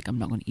piece, and I was I'm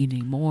not going to eat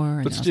any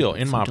more. But still,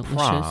 in my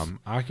prime,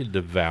 I could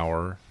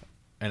devour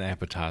an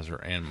appetizer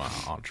and my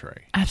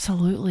entree.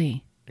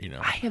 Absolutely.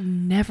 I have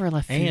never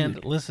left food.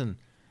 And listen,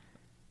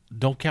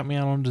 don't count me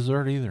out on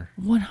dessert either.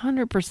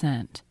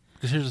 100%.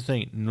 Because here's the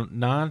thing: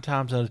 9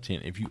 times out of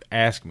 10, if you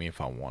ask me if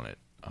I want it,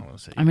 I'm going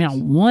to say. I mean, I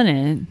want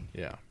it.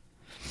 Yeah.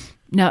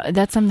 No,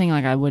 that's something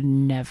I would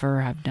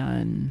never have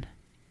done.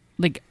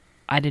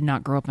 I did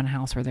not grow up in a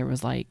house where there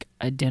was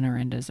a dinner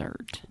and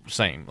dessert.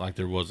 Same.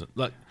 There wasn't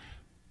my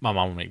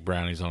mom would make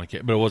brownies on a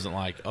cake, but it wasn't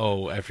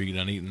after you're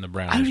done eating the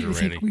brownies, you're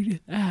ready. We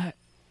did that.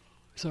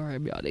 Sorry,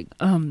 I'm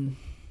yawning.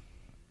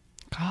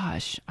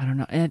 Gosh, I don't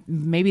know.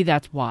 Maybe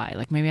that's why.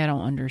 Maybe I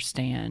don't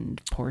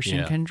understand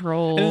portion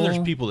control. And then there's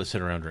people that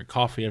sit around and drink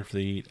coffee after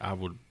they eat. I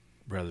would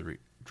rather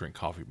drink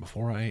coffee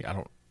before I eat. I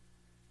don't.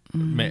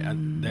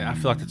 I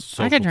feel like it's a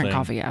social I can drink thing.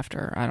 coffee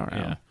after. I don't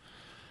know.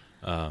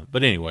 Yeah.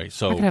 But anyway,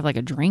 so I could have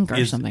a drink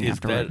or something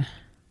afterward.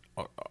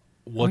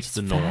 What's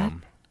the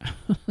norm?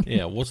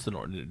 Yeah, what's the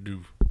norm?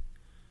 Do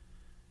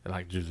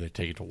they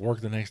take it to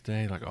work the next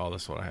day?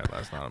 That's what I had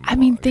last night. I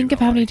mean, think of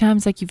how many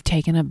times you've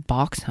taken a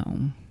box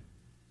home.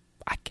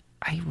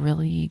 I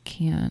really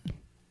can't.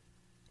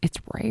 It's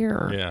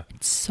rare. Yeah.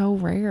 It's so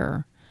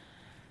rare.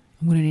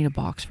 I'm going to need a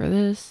box for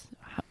this.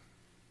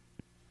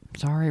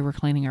 Sorry, we're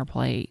cleaning our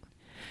plate.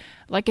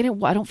 I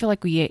don't feel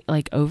like we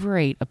ate,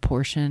 overate a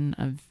portion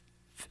of,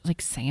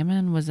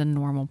 salmon was a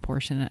normal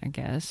portion, I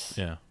guess.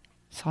 Yeah.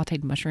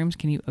 Sauteed mushrooms.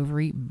 Can you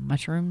overeat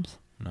mushrooms?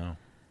 No.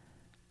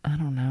 I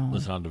don't know.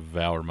 Listen, I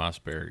devoured my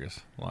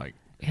asparagus.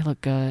 It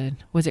looked good.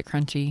 Was it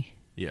crunchy?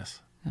 Yes.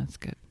 That's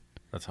good.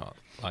 That's hot.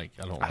 I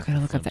don't. I gotta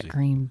look up that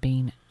green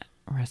bean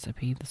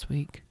recipe this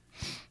week.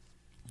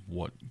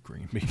 What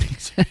green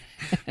beans?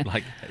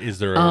 Is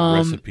there a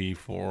recipe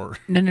for?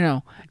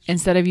 No.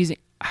 Instead of using,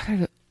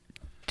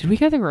 did we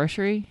go to the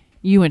grocery?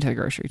 You went to the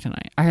grocery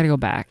tonight. I gotta go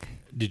back.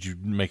 Did you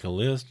make a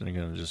list and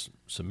you're gonna just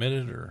submit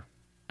it, or?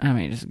 I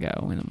may just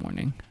go in the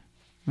morning.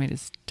 I may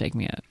just take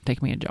me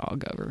a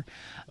jog over.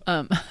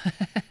 I'm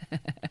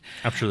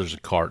sure there's a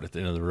cart at the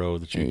end of the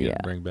road that you can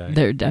bring back.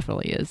 There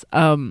definitely is.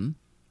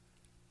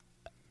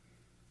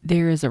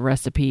 There is a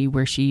recipe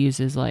where she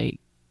uses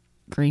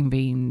green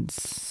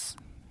beans,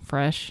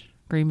 fresh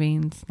green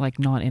beans,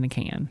 not in a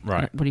can.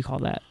 Right. What do you call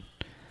that?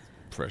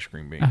 Fresh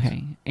green beans.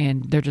 Okay.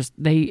 And they're just,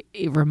 it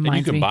reminds me.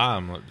 And you can buy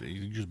them.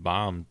 You just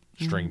buy them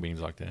string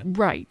beans like that.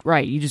 Right.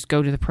 You just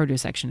go to the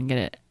produce section and get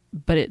it.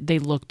 But they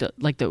looked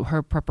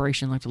her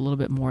preparation looked a little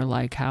bit more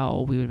like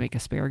how we would make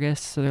asparagus.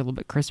 So they're a little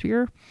bit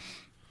crispier,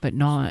 but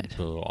not. Put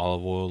a little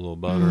olive oil, a little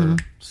butter,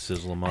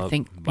 sizzle them up. I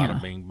think,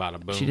 bada bing, bada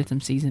boom. She did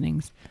some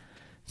seasonings.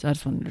 So I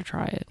just wanted to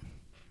try it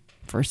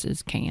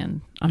versus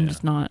canned. I'm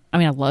just not. I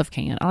mean, I love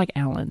canned. I like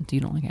Allen's. You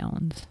don't like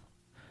Allen's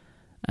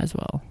as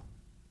well.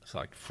 It's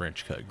like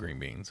French cut green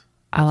beans.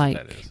 I That's what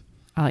that like. is.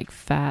 I like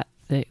fat.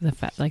 The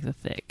fat, like the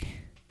thick.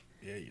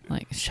 Yeah, you do.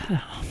 Like, shut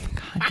up.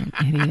 God, you're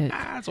an idiot.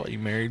 That's why you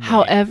married me.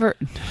 However,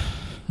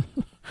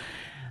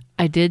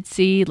 I did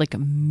see like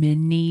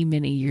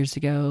many years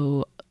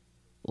ago,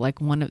 like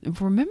remember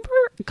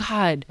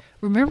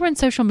when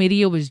social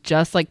media was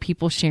just like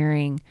people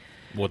sharing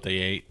what they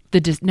ate.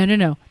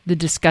 the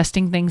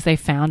disgusting things they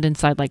found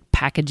inside like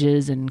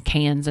packages and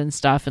cans and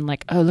stuff, and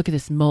like, oh, look at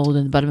this mold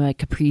in the bottom of my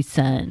Capri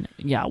Sun.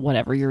 Yeah,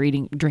 whatever. You're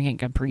drinking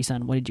Capri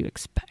Sun. What did you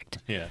expect?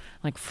 Yeah.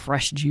 Like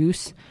fresh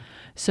juice.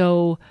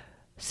 So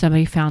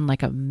somebody found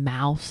like a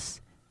mouse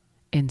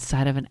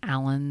inside of an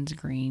Allen's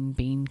green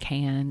bean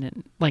can,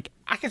 and like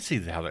I can see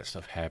how that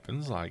stuff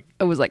happens. Like,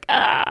 it was like,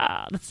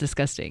 that's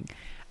disgusting.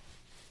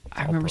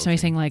 I remember somebody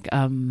saying like,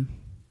 and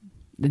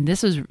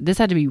this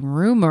had to be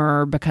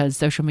rumor because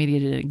social media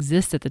didn't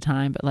exist at the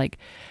time, but like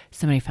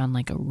somebody found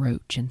like a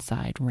roach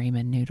inside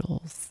ramen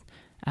noodles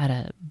at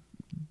a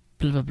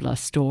blah blah blah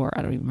store.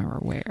 I don't even remember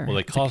where. well,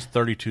 they cost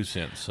 32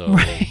 cents, so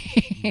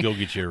go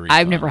get your refund.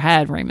 I've never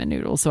had ramen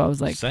noodles, so I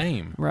was like,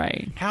 Same.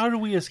 right. How do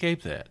we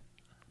escape that?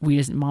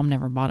 Mom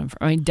never bought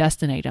them.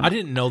 Dustin ate them. I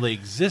didn't know they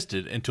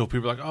existed until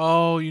people were like,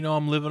 oh,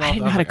 I'm living off. I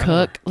didn't know how to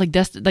cook. Like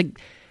Dustin, like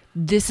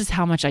this is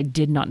how much I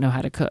did not know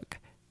how to cook.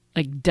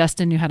 Like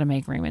Dustin knew how to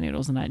make ramen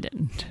noodles and I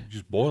didn't.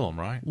 Just boil them,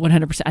 right?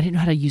 100%. I didn't know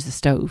how to use the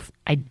stove.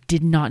 I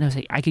did not know.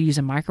 I could use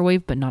a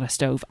microwave, but not a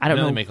stove. I don't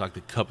know. They make like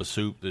the cup of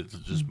soup that's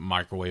just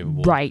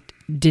microwavable. Right.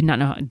 Did not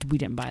know. We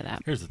didn't buy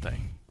that. Here's the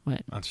thing.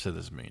 What? I've said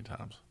this a million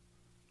times.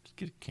 Just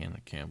get a can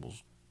of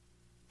Campbell's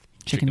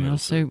Chicken noodle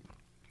soup.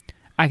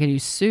 I could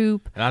use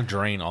soup. and I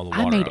drain all the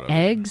water I made out of it.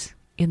 eggs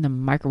in the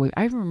microwave.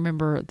 I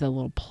remember the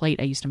little plate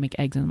I used to make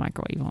eggs in the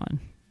microwave on.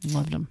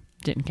 Loved them.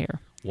 Didn't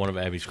care. One of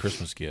Abby's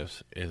Christmas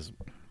gifts is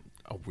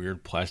a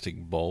weird plastic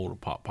bowl to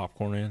pop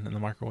popcorn in the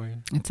microwave.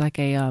 It's like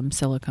a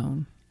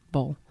silicone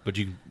bowl. But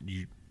you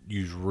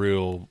use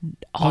real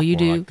All you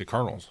popcorn, do, like the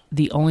kernels.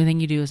 the only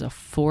thing you do is a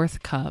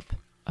 4th cup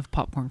of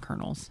popcorn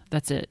kernels.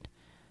 That's it.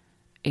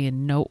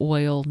 And no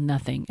oil,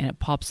 nothing. And it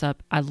pops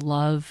up. I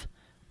love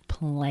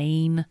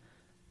plain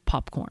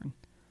popcorn.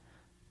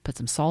 Put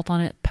some salt on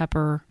it,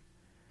 pepper.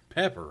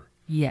 Pepper.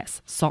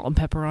 Yes, salt and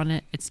pepper on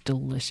it. It's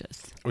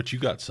delicious. But you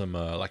got some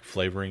like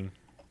flavoring.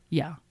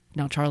 Yeah.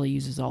 Now Charlie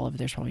uses all of it.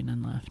 There's probably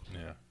none left.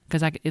 Yeah.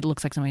 Because it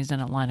looks like somebody's done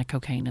a line of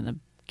cocaine in the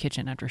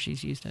kitchen after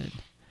she's used it.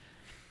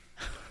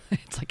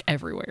 It's like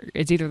everywhere.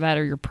 It's either that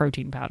or your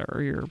protein powder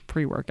or your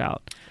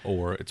pre-workout.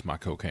 Or it's my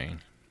cocaine.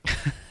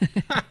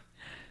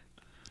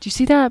 Did you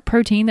see that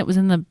protein that was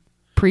in the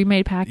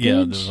pre-made package?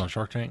 Yeah, this was on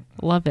Shark Tank.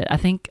 Love it. I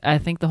think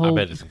the whole.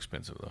 I bet it's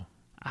expensive though.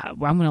 I'm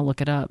going to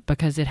look it up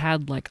because it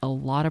had like a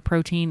lot of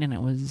protein and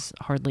it was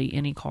hardly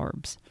any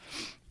carbs,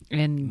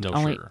 and No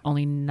only sugar.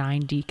 only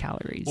 90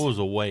 calories. Well, it was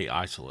a whey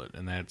isolate,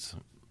 and that's.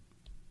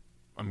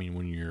 I mean,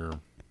 when you're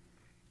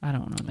I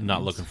don't know. What that not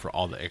means. looking for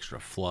all the extra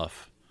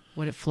fluff.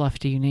 What fluff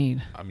do you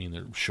need? I mean,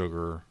 there's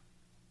sugar.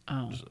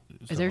 Oh, stuff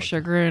is there like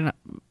sugar in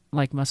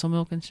like muscle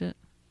milk and shit?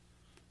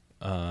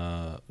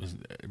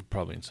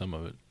 Probably in some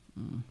of it.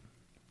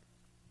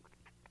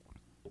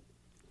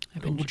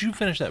 I've been Would you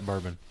finish that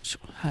bourbon?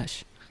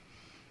 hush.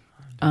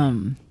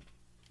 I've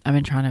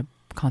been trying to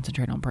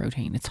concentrate on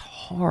protein. It's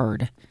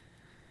hard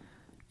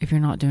if you're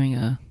not doing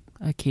a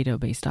keto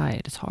based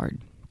diet. It's hard,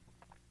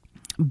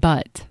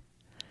 but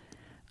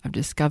I've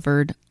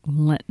discovered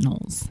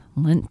lentils.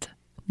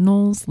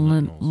 Lentils. I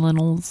don't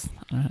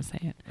know how to say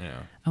it. Yeah.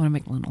 I want to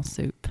make lentil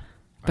soup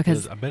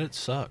because I bet it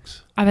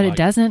sucks. I bet Like, it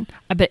doesn't.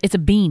 I bet it's a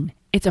bean.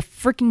 It's a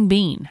freaking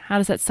bean. How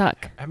does that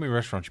suck? How many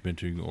restaurants you been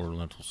to you can order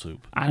lentil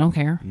soup? I don't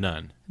care.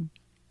 None.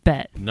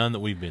 Bet. None that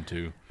we've been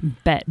to.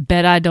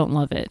 Bet I don't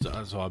love it.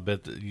 So I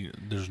bet that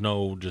there's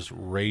no just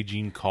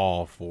raging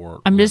call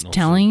for. I'm just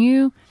lentil telling soup.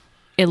 you,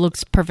 it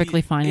looks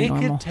perfectly fine It and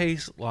normal. could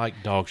taste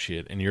like dog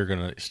shit, and you're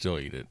gonna still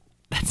eat it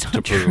That's to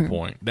not prove true. a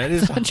point. That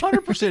is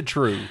 100%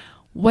 true.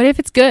 What if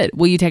it's good?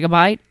 Will you take a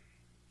bite?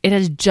 It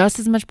has just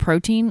as much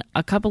protein,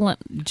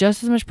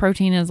 just as much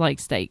protein as like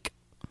steak,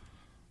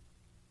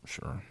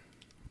 Sure.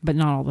 but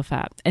not all the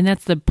fat. And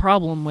that's the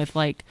problem with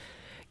like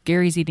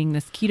Gary's eating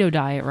this keto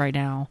diet right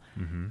now,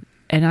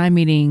 and I'm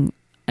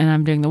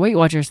doing the Weight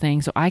Watchers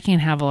thing, so I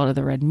can't have a lot of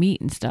the red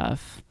meat and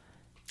stuff.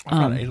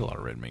 I ate a lot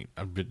of red meat.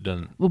 I've been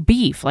done Well,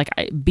 beef,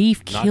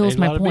 beef Not kills ate a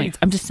my lot of points.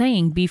 beef. I'm just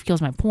saying, beef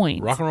kills my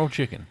points. rock and roll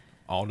chicken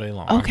all day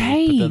long.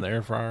 Okay. I can put that in the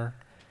air fryer.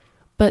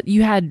 But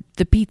you had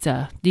the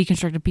pizza,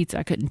 deconstructed pizza.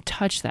 I couldn't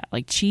touch that.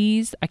 Like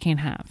cheese, I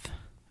can't have.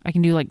 I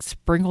can do like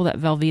sprinkle that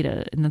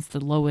Velveeta, and that's the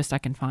lowest I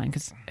can find.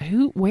 Because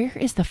where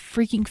is the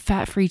freaking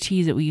fat-free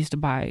cheese that we used to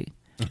buy?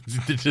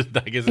 Just, I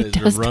guess It it's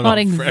does run not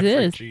on fresh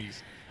exist.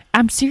 cheese.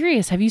 I'm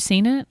serious. Have you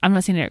seen it? I'm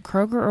not seeing it at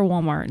Kroger or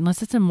Walmart,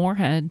 unless it's in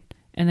Moorhead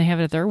and they have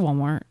it at their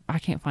Walmart. I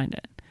can't find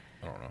it.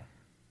 I don't know.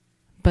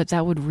 But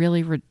that would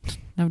really that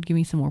would give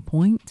me some more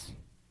points.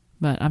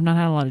 But I've not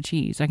had a lot of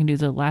cheese. I can do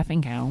the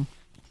Laughing Cow.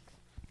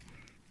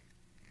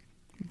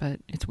 but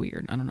it's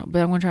weird. I don't know.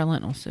 But I'm going to try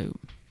lentil soup.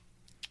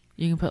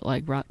 You can put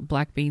like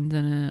black beans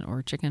in it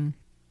or chicken.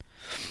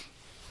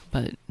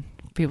 But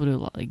people do a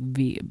lot like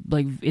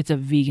it's a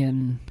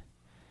vegan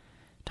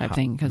type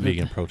thing.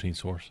 Vegan protein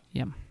source.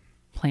 Yeah.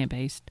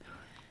 Plant-based.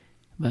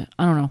 But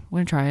I don't know. I'm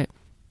going to try it.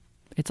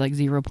 It's like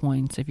 0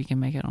 points if you can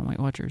make it on Weight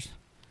Watchers.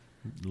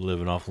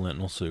 Living off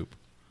lentil soup.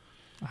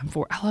 I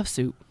love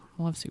soup.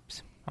 I love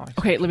soups. Like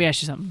okay, soup. let me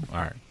ask you something.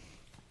 All right.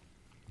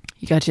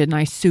 You got you a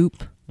nice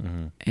soup.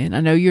 Mm-hmm. And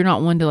I know you're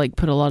not one to like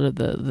put a lot of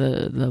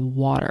the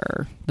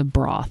water, the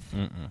broth,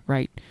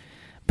 right?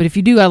 But if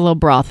you do got a little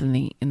broth in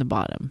the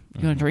bottom,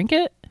 you want to drink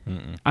it?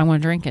 I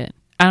want to drink it.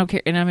 I don't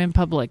care. And I'm in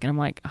public and I'm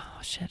like, oh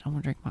shit, I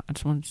want to drink I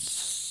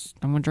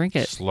want to drink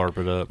it. Slurp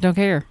it up. Don't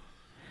care.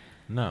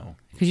 No.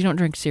 Because you don't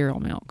drink cereal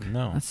milk.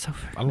 No. That's so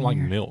I don't like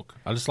milk.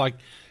 I just like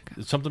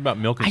something about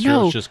milk and I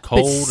cereal. know, It's just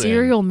cold. but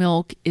cereal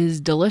milk is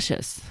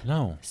delicious.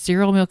 No.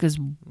 Cereal milk is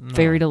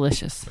very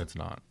delicious. It's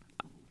not.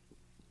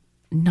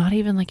 Not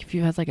even like if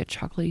you had like a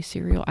chocolatey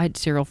cereal. I had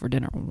cereal for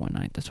dinner one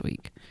night this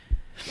week.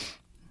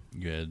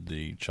 You had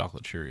the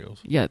chocolate Cheerios.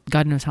 Yeah,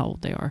 God knows how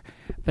old they are.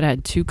 But I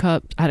had 2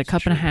 cups. I had a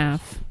cup and a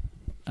half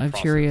of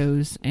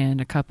Cheerios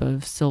and a cup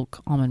of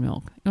Silk almond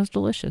milk. It was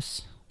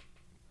delicious.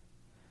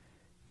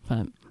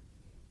 But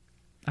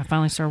I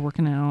finally started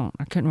working out.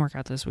 I couldn't work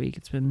out this week.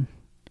 It's been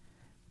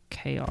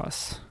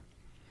chaos.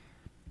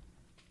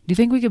 Do you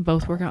think we could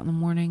both work out in the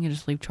morning and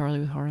just leave Charlie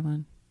with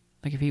Harlan?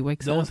 Like if he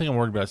wakes The up? only thing I'm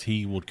worried about is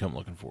he would come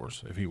looking for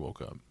us if he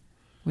woke up.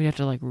 We'd have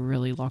to like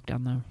really lock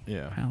down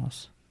the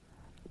house.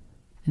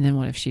 And then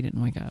what if she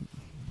didn't wake up?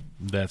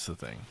 That's the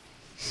thing.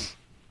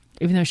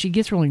 Even though she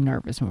gets really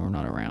nervous when we're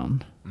not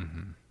around.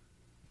 Mm-hmm.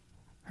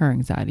 Her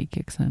anxiety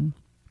kicks in.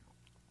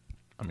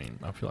 I mean,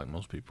 I feel like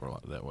most people are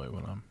like that way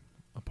when I'm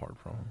apart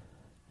from them.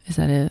 Is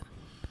that it?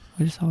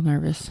 We're just all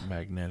nervous.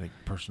 Magnetic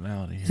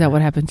personality. Is that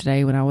what happened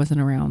today when I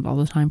wasn't around all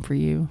the time for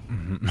you?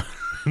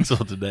 Mm-hmm. So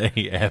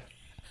today, Abby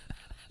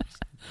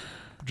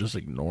just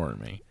ignoring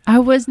me. I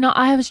was not.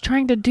 I was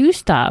trying to do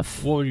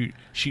stuff. Well,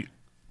 she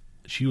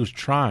was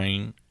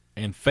trying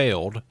and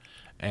failed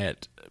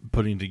at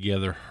putting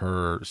together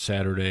her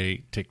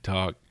Saturday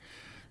TikTok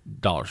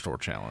dollar store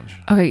challenge.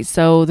 Okay,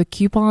 so the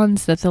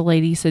coupons that the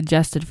lady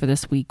suggested for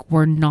this week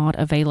were not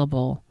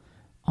available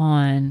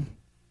in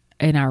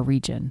our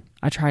region.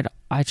 I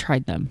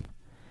tried them.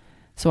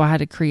 So I had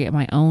to create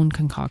my own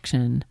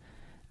concoction,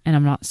 and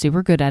I'm not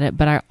super good at it,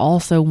 but I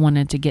also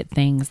wanted to get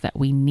things that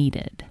we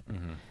needed.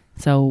 Mm-hmm.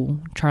 So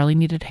Charlie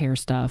needed hair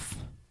stuff.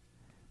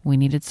 We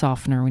needed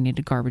softener. We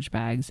needed garbage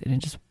bags, and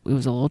it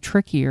was a little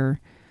trickier.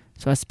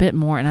 So I spent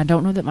more, and I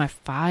don't know that my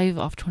 5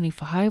 off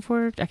 25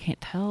 worked. I can't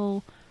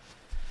tell.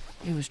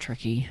 It was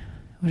tricky.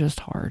 It was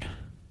just hard,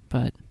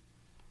 but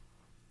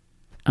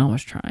I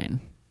was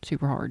trying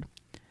super hard.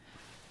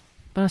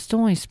 But I still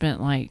only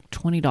spent like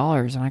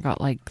 $20, and I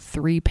got like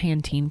 3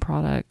 Pantene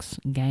products,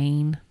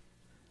 Gain,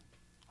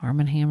 Arm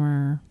 &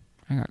 Hammer.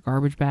 I got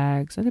garbage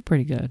bags. I did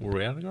pretty good. Were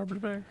we out of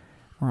garbage bag?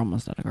 We're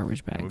almost out of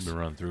garbage bags. We've been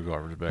running through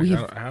garbage bags.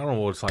 I don't know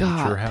what it's like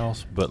at your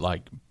house, but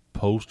like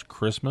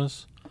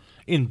post-Christmas,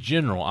 in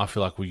general, I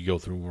feel like we go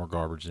through more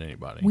garbage than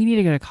anybody. We need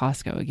to go to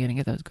Costco again and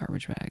get those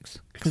garbage bags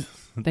because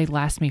they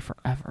last me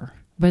forever.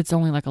 But it's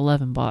only like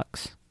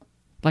 $11.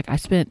 Like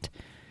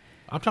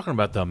I'm talking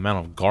about the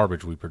amount of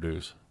garbage we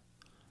produce.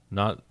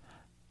 Not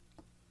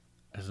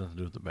has nothing to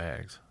do with the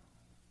bags.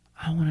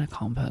 I want to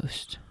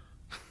compost.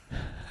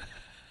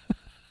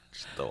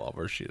 Just throw all of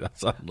our shit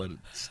outside and let it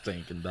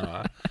stink and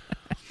die.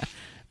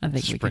 I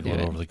think we can do Sprinkle it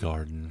it over the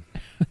garden.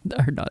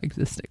 Our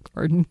non-existent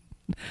garden.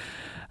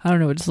 I don't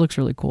know. It just looks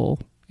really cool.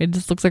 It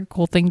just looks like a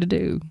cool thing to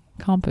do.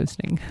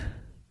 Composting.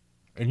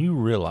 And you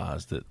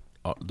realize that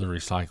the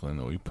recycling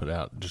that we put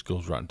out just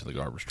goes right into the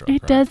garbage truck.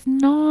 It right? does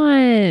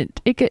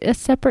not. A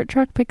separate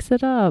truck picks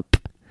it up.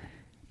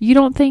 You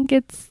don't think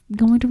it's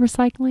going to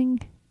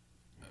recycling?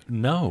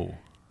 No.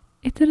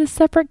 It's in a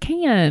separate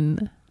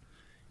can.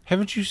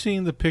 Haven't you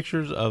seen the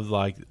pictures of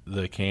like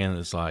the can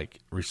that's like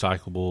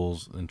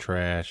recyclables and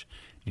trash?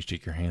 You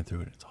stick your hand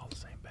through it, it's all the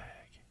same bag.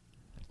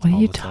 What are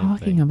you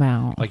talking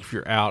about? Like if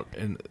you're out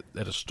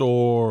at a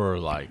store or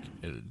like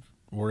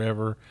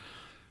wherever,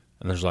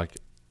 and there's like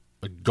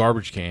a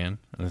garbage can,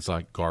 and it's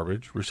like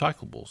garbage,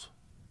 recyclables.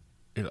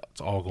 It's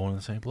all going in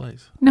the same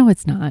place. No,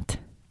 it's not.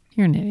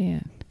 You're an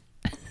idiot.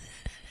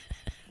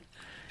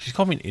 She's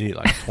called me an idiot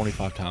like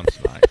 25 times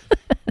tonight.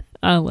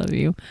 I love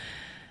you.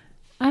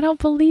 I don't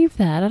believe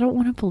that. I don't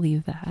want to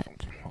believe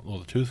that. Well,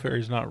 the tooth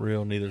fairy's not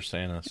real, neither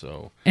Santa,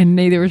 so... And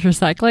neither is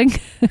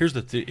recycling? Here's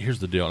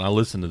the deal, and I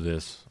listened to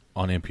this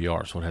on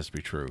NPR, so it has to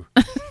be true.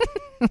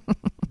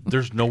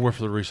 There's nowhere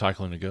for the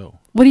recycling to go.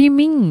 What do you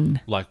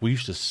mean? Like, we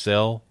used to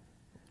sell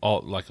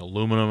all like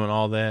aluminum and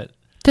all that.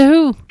 To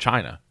who?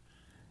 China.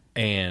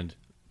 And,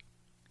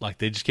 like,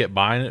 they just kept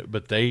buying it,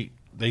 but they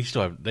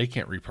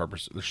can't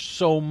repurpose it. There's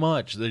so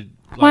much.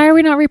 Why are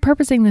we not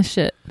repurposing this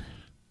shit?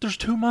 There's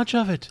too much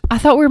of it. I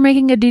thought we were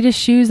making Adidas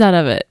shoes out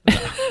of it.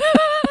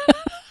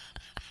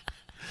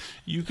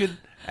 You could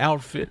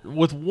outfit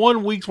with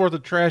 1 week's worth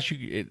of trash,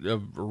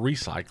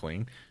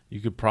 recycling. You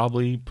could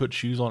probably put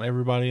shoes on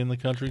everybody in the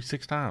country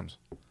 6 times.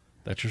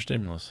 That's your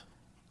stimulus.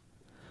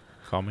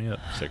 Call me up,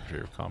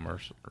 Secretary of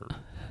Commerce, or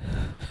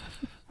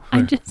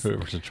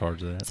whoever's in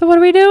charge of that. So what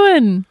are we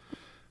doing?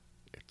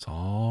 It's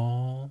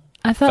all.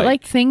 I thought fake.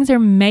 like things are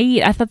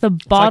made. I thought the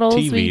bottles.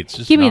 It's like TV. It's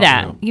just give me not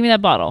that. real. Give me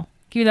that bottle.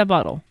 Give me that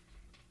bottle.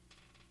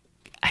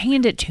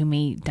 Hand it to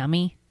me,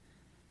 dummy.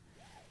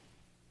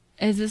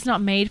 Is this not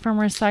made from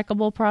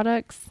recyclable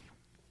products?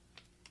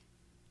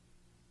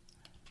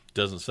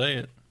 Doesn't say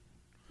it.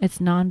 It's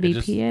non-BPA. It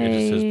just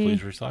says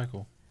please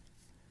recycle.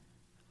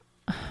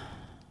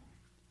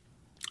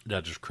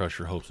 That just crush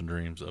your hopes and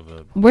dreams of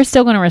a. We're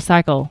still going to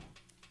recycle,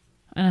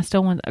 and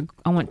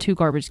I want 2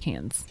 garbage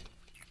cans.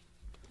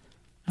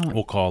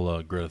 We'll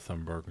call Greta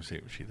Thunberg and see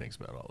what she thinks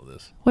about all of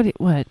this.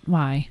 What?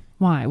 Why?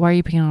 Why are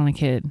you picking on a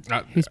kid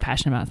I- who's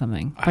passionate about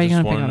something? Why are I you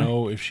just going to pick want to on her?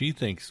 know if she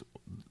thinks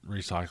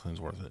recycling's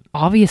worth it.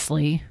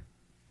 Obviously,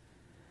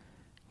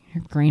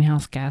 your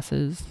greenhouse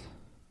gases.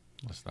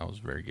 Listen, I was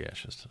very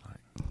gaseous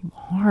tonight.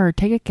 Hard.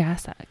 Take a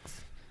gas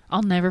X.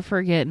 I'll never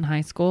forget in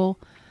high school.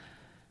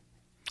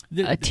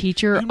 A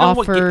teacher You know what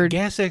offered.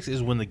 gas X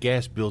is when the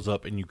gas builds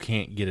up and you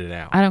can't get it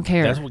out. I don't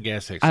care. That's what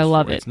gas X is I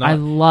love for. it. It's not, I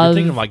love- You're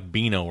thinking of like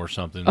Beano or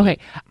something. Okay,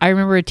 I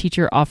remember a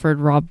teacher offered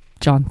Rob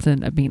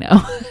Johnson a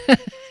Beano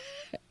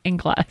in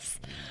class.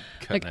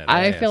 Cutting Like that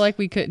I ass. feel like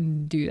we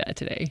couldn't do that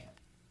today.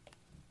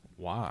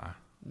 Why?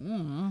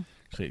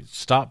 Say,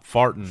 stop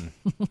farting.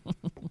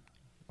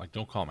 Like,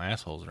 don't call them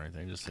assholes or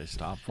anything. Just say,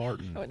 stop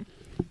farting.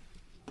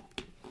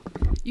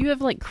 You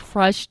have like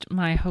crushed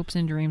my hopes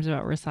and dreams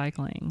about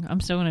recycling. I'm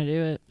still going to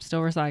do it.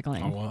 Still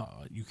recycling. Oh,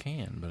 well, you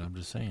can, but I'm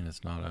just saying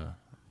it's not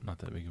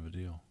that big of a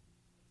deal.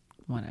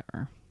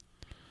 Whatever.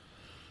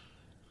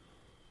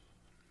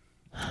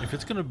 If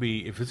it's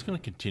gonna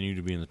continue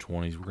to be in the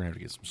 20s, we're gonna have to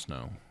get some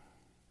snow.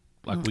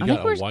 Like we I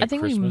got think, a white I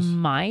think Christmas. we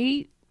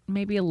might,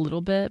 maybe a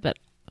little bit, but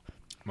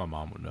My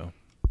mom would know.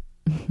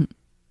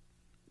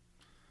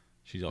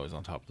 She's always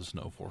on top of the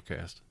snow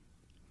forecast.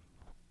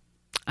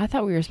 I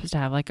thought we were supposed to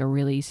have like a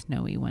really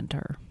snowy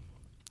winter.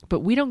 But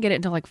we don't get it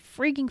until like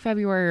freaking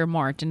February or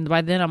March. And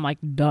by then I'm like,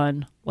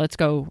 done. Let's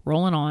go.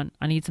 Rolling on.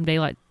 I need some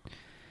daylight.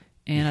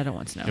 And I don't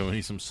want snow. Yeah, we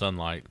need some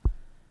sunlight.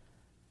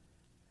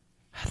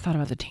 I thought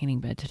about the tanning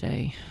bed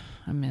today.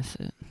 I miss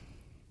it.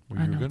 Well,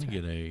 I you were know going it's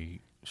to get a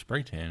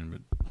spray tan,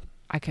 but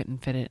I couldn't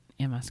fit it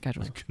in my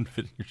schedule. couldn't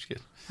fit in your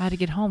schedule. I had to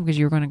get home because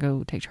you were going to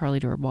go take Charlie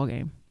to her ball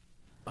game.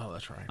 Oh,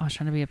 that's right. I was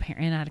trying to be a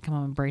parent. And I had to come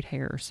home and braid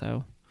hair.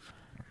 So.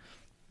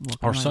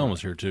 Our son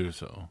was here too,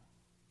 so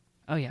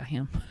Oh, yeah,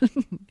 him.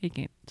 He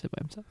can't sit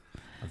by himself.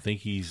 I think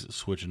he's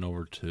switching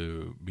over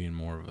to being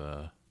more of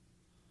a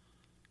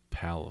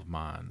pal of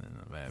mine than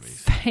of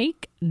Abby's.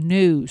 Fake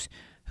news.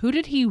 Who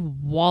did he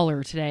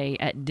waller today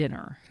at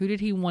dinner? Who did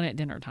he want at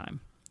dinner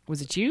time?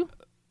 Was it you?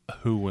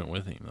 Who went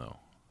with him though?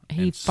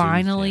 He And soothed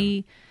finally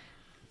him?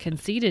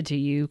 conceded to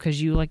you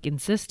because you like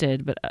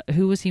insisted. But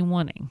who was he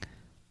wanting?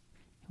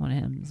 He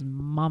wanted his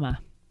mama.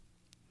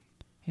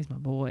 He's my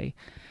boy.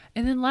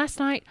 And then last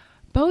night,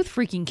 both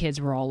freaking kids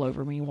were all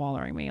over me,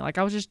 wallering me. Like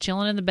I was just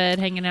chilling in the bed,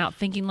 hanging out,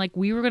 thinking like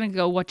we were gonna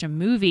go watch a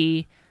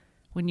movie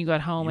when you got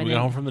home. We and got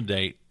then home from the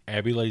date.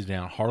 Abby lays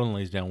down. Harlan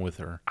lays down with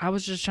her. I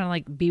was just trying to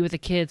like be with the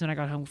kids when I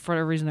got home. For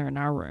whatever reason, they're in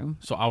our room.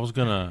 So I was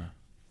gonna.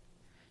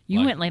 You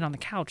Like- went late on the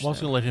couch. Well, I was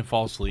though. gonna let him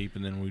fall asleep,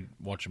 and then we'd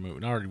watch a movie.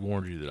 And I already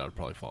warned you that I'd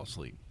probably fall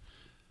asleep.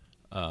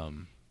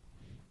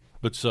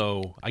 But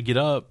so I get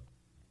up,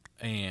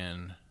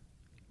 and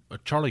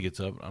Charlie gets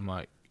up. I'm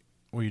like,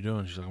 "What are you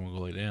doing?" She's like, "I'm gonna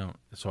go lay down."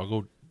 So I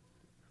go.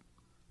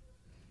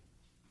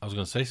 I was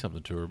gonna say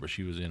something to her, but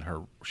she wasn't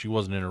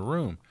in her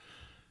room.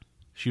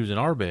 She was in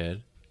our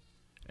bed,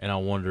 and I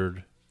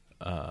wondered.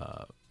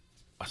 I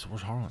said,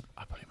 "Where's Harlan?"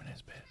 I put him in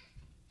his bed.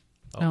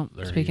 Oh,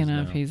 there he speaking is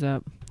of, now. he's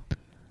up.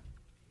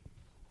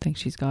 Think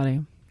she's got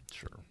him.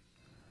 Sure.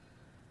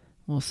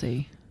 We'll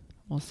see.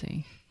 We'll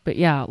see. But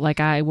yeah, like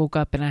I woke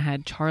up and I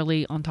had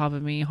Charlie on top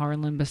of me,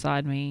 Harlan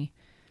beside me.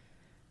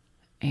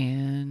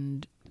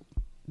 And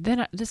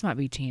then this might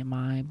be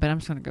TMI, but I'm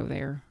just going to go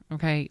there.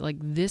 Okay. Like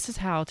this is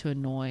how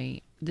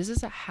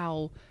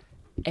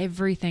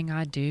everything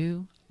I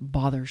do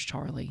bothers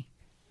Charlie.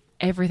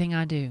 Everything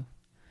I do.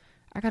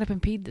 I got up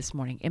and peed this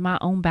morning in my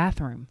own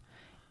bathroom,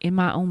 in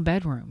my own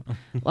bedroom.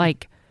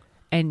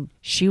 And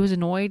she was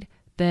annoyed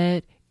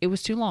that it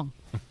was too long.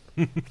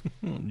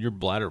 Your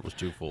bladder was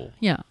too full.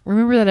 Yeah.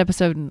 Remember that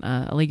episode in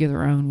A League of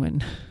Their Own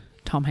when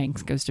Tom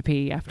Hanks goes to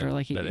pee after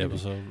like That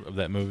episode of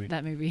that movie.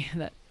 that movie,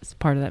 that's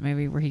part of that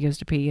movie where he goes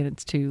to pee and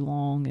it's too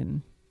long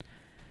and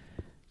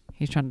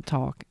he's trying to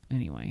talk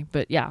anyway.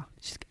 But yeah,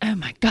 she's oh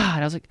my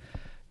God. I was like,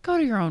 go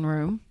to your own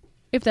room.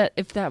 If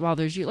that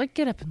bothers you, like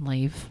get up and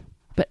leave.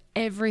 But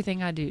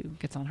everything I do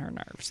gets on her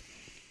nerves.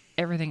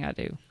 Everything I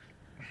do.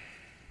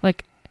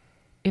 Like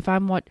if I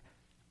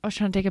was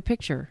trying to take a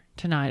picture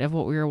tonight of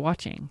what we were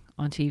watching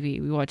on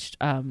TV. We watched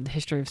The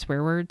History of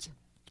Swear Words.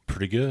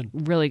 Pretty good.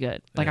 Really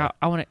good. Like Yeah.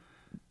 I want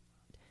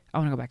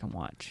to go back and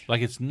watch.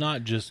 Like it's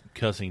not just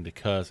cussing to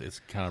cuss; it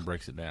kind of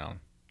breaks it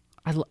down.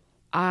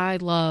 I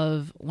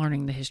love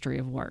learning the history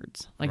of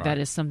words. Like, that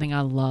is something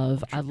I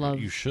love.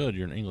 You should.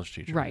 You're an English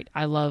teacher. Right.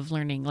 I love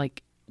learning,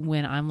 like,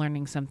 when I'm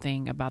learning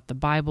something about the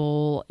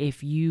Bible,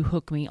 if you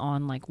hook me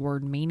on, like,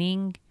 word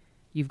meaning,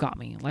 you've got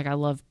me. Like, I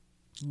love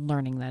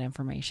learning that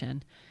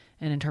information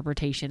and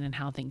interpretation and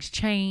how things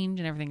change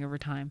and everything over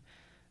time.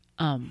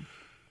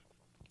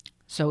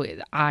 So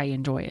I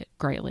enjoy it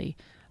greatly.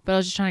 But I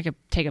was just trying to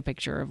take a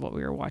picture of what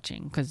we were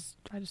watching because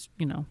I just,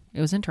 it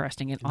was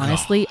interesting. And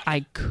honestly,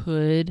 I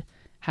could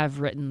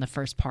have written the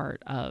first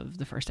part of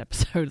the first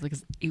episode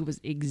because it was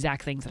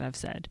exact things that I've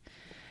said.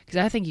 Because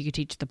I think you could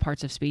teach the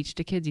parts of speech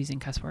to kids using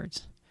cuss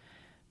words.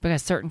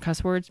 Because certain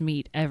cuss words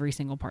meet every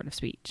single part of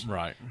speech.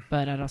 Right.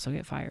 But I'd also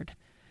get fired.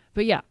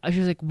 But yeah, I was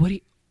just like, what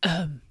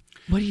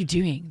are you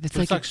doing?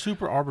 That's like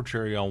super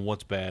arbitrary on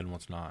what's bad and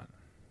what's not.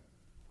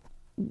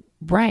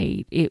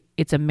 Right.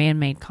 It's a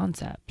man-made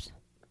concept.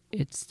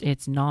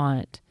 It's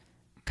not.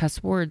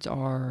 Cuss words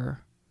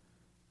are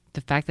the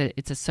fact that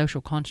it's a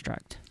social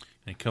construct.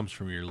 And it comes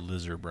from your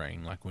lizard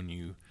brain, like when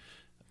you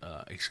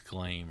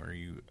exclaim or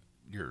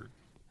your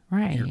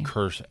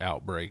curse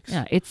outbreaks.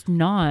 Yeah, it's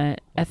not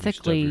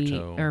ethically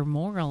or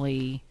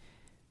morally.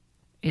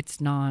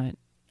 It's not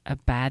a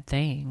bad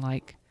thing.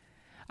 Like,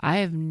 I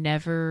have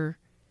never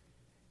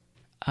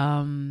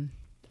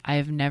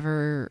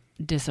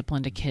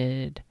disciplined a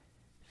kid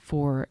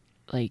for,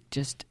 like,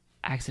 just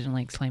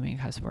accidentally exclaiming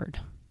a cuss word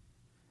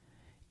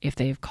if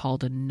they've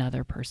called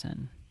another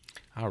person.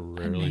 I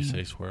rarely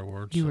say swear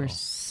words. You are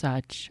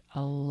such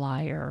a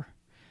liar.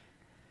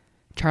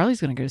 Charlie's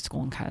going to go to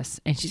school and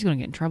cuss, and she's going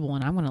to get in trouble,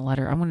 and I'm going to let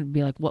her. I'm going to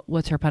be like,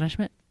 what's her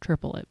punishment?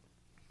 Triple it.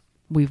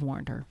 We've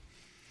warned her.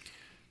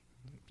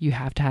 You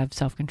have to have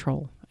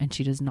self-control, and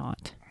she does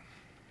not.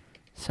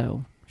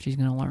 So she's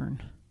going to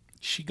learn.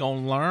 She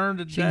going to learn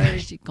today?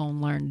 She's going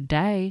to learn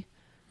today.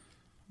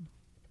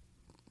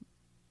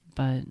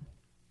 But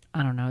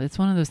I don't know. It's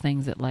one of those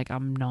things that, like,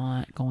 I'm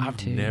not going to.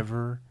 I've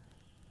never,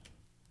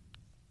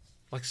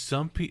 like,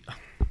 some people,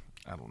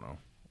 I don't know.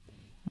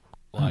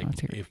 Like,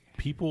 if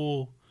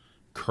people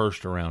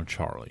cursed around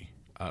Charlie,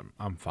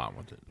 I'm fine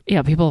with it.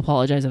 Yeah, people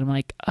apologize, and I'm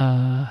like,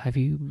 have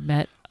you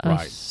met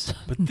us?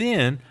 Right. But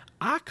then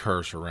I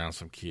curse around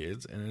some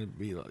kids, and it'd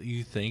be like,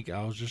 you think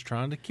I was just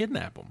trying to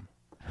kidnap them.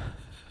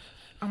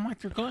 I'm like,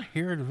 they're going to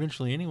hear it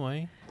eventually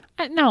anyway.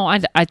 No,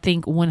 I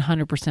think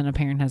 100% a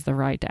parent has the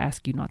right to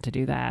ask you not to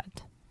do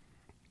that.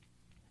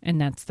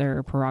 And that's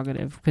their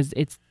prerogative because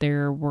it's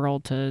their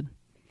world to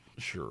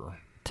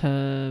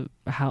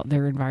how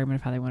their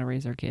environment of how they want to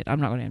raise their kid. I'm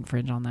not going to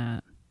infringe on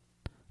that.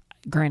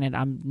 Granted,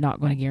 I'm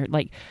not going to guarantee.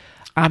 Like,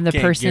 I'm the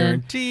person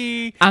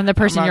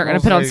you're going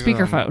to put on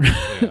speakerphone.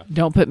 Yeah.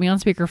 Don't put me on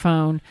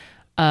speakerphone.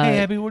 Hey,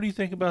 Abby, what do you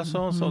think about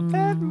so and so?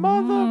 That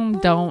mother.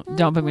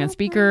 Don't put me on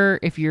speaker.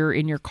 If you're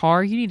in your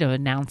car, you need to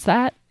announce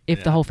that.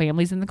 If the whole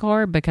family's in the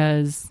car,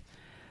 because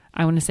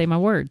I want to say my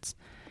words.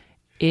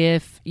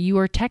 If you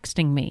are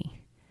texting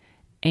me,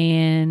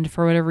 and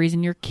for whatever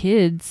reason your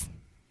kids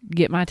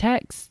get my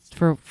texts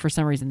for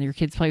some reason, your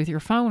kids play with your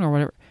phone or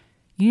whatever,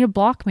 you need to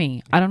block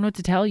me. I don't know what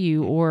to tell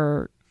you,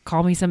 or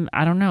call me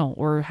I don't know,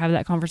 or have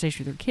that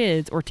conversation with your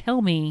kids, or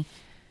tell me,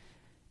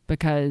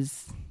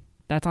 because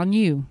that's on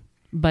you.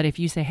 But if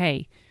you say,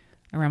 hey,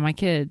 around my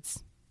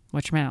kids,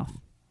 watch your mouth,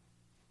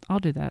 I'll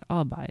do that.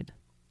 I'll abide.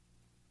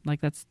 Like,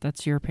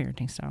 that's your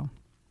parenting style.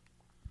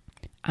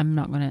 I'm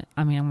going to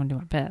do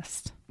my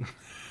best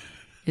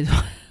is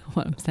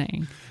what I'm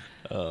saying.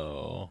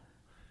 Oh.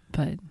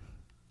 But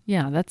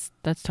yeah, that's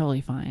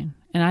totally fine.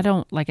 And I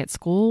don't, like, at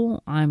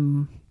school,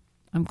 I'm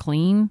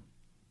clean.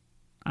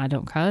 I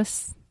don't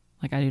cuss.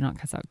 Like, I do not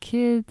cuss out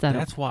kids.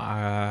 That's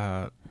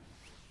why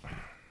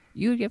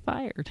you would get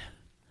fired.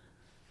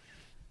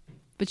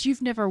 But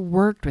you've never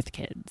worked with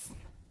kids.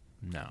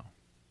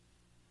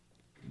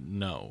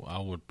 No, I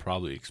would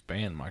probably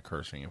expand my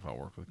cursing if I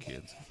worked with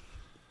kids.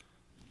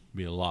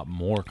 Be a lot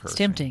more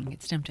cursing.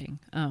 It's tempting.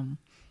 God,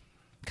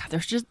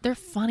 they're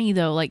funny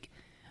though. Like,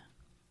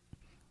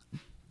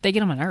 they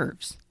get on my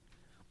nerves.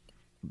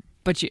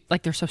 But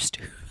they're so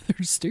stupid.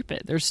 They're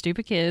stupid. They're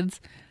stupid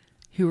kids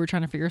who are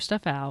trying to figure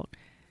stuff out.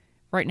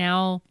 Right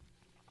now,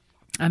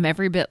 I'm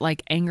every bit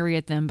like angry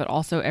at them, but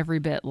also every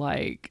bit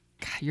like,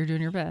 God, you're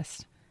doing your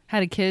best.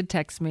 Had a kid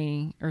text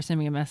me or send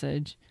me a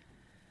message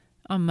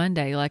on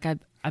Monday. Like, I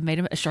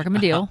struck him a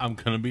deal. I'm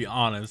going to be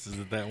honest. Is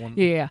it that one?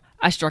 Yeah.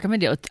 I struck him a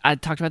deal. I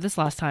talked about this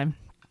last time.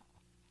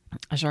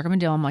 I struck him a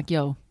deal. I'm like,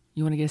 yo,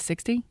 you want to get a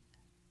 60?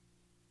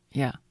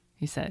 Yeah.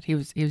 He said he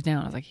was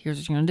down. I was like, here's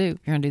what you're going to do.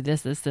 You're going to do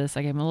this, this, this.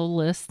 I gave him a little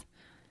list.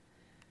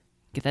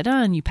 Get that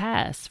done. You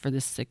pass for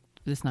this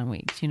 9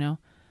 weeks,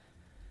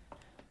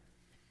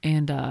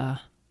 And,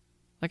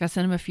 like, I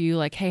sent him a few,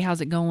 like, hey,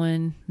 how's it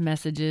going?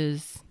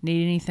 Messages.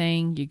 Need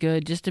anything? You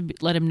good? Just to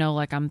let him know,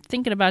 like, I'm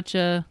thinking about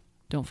you.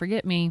 Don't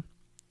forget me.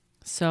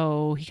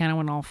 So he kind of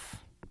went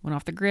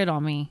off the grid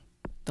on me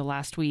the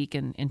last week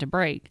and into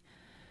break.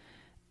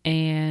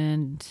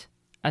 And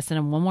I sent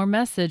him one more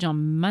message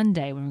on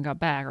Monday when we got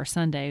back, or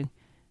Sunday.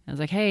 I was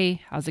like,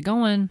 hey, how's it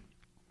going?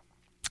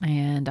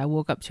 And I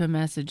woke up to a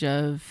message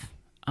of,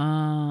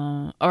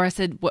 Or I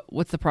said,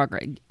 what's the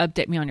progress?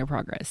 Update me on your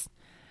progress.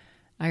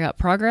 I got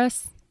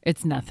progress.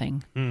 It's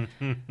nothing.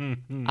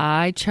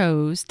 I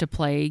chose to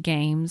play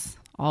games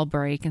all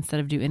break instead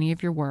of do any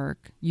of your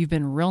work. You've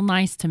been real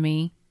nice to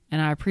me, and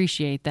I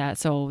appreciate that.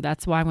 So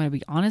that's why I'm going to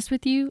be honest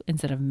with you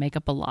instead of make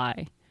up a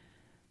lie.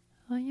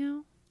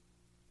 Well,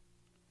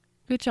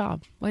 good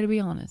job. Way to be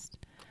honest.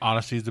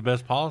 Honesty is the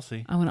best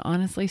policy. I want to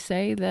honestly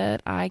say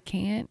that I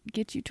can't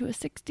get you to a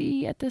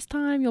 60 at this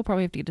time. You'll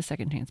probably have to get a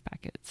second chance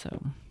packet.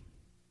 So,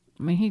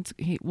 I mean,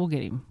 we'll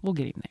get him. We'll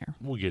get him there.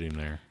 We'll get him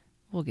there.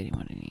 We'll get him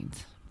what he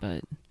needs.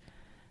 But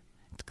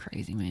it's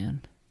crazy,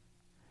 man.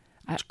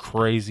 It's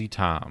crazy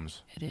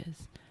times. It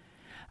is.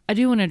 I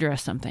do want to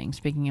address something.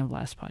 Speaking of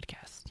last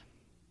podcast.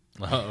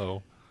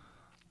 Uh-oh.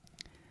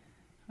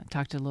 I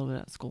talked a little bit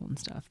about school and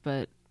stuff,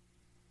 but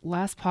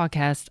last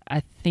podcast,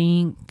 I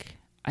think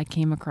I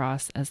came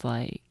across as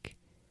like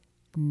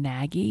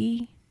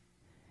naggy,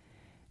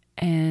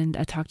 and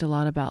I talked a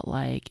lot about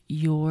like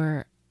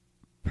your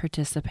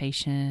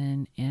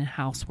participation in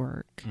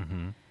housework.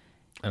 Mm-hmm.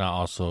 And I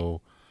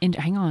also...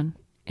 hang on.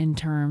 In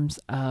terms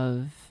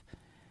of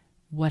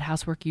what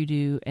housework you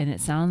do, and it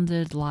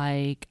sounded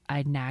like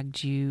I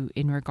nagged you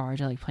in regard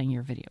to like playing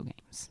your video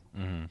games.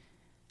 Mm-hmm.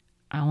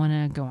 I want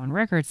to go on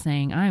record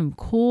saying I'm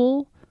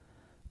cool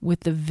with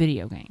the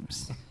video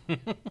games.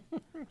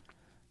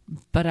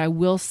 But I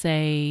will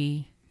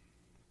say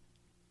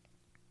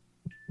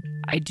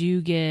I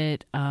do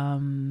get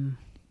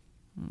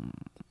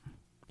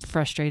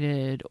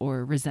frustrated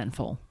or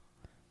resentful,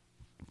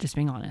 just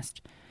being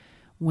honest.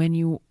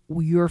 When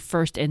your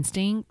first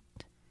instinct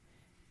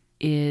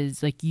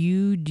is like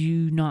you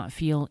do not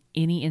feel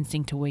any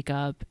instinct to wake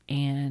up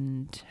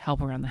and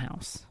help around the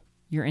house.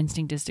 Your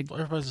instinct is to... Well,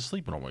 everybody's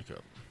asleep when I wake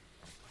up.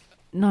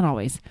 Not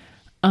always.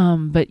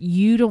 But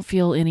you don't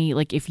feel any...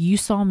 Like, if you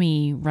saw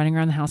me running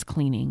around the house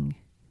cleaning...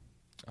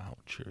 I'll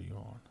cheer you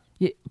on.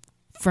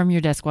 From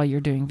your desk while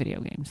you're doing video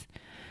games.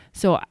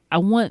 So, I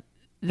want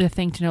the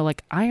thing to know,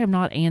 like, I am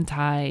not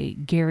anti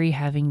Gary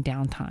having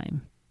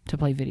downtime to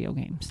play video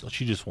games. So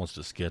she just wants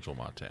to schedule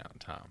my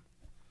time.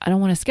 I don't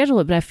want to schedule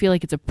it, but I feel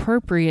like it's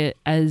appropriate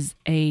as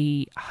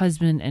a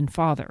husband and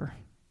father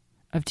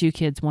of two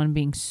kids, one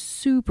being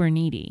super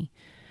needy,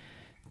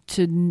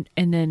 and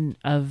then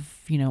of,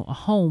 a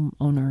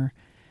homeowner,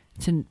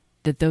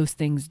 that those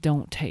things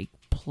don't take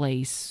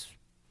place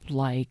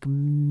like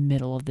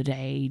middle of the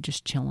day,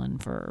 just chilling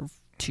for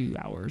 2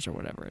 hours or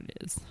whatever it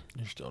is.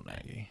 You're still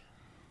naggy.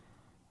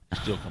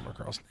 Still come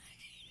across naggy.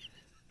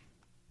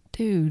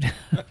 Dude.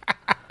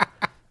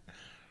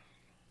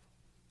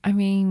 I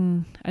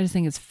mean, I just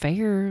think it's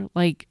fair.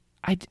 Like,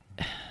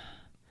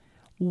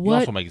 You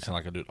also make it sound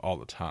like I do it all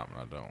the time,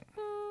 and I don't.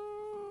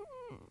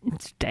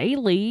 It's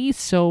daily,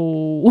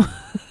 so...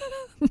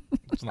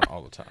 It's not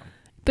all the time.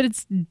 But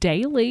it's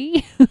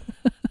daily.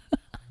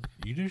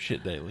 You do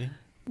shit daily.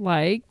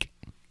 Like,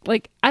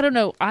 I don't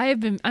know. I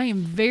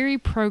am very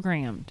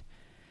programmed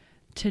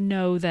to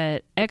know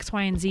that X,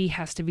 Y, and Z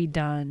has to be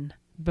done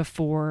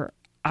before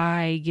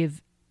I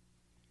give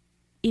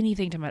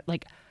anything to my...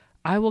 Like,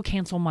 I will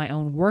cancel my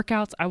own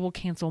workouts. I will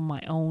cancel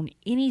my own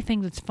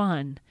anything that's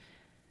fun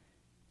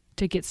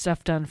to get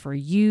stuff done for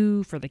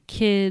you, for the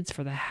kids,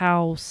 for the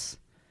house.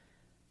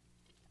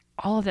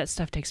 All of that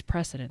stuff takes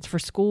precedence. For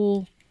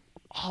school,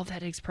 all of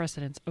that takes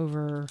precedence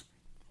over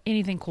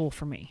anything cool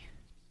for me.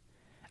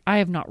 I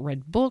have not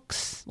read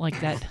books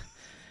like that.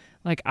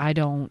 Like, I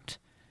don't,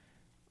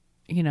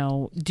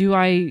 do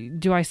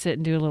I sit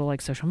and do a little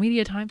like social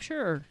media time?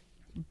 Sure.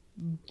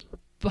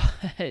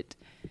 But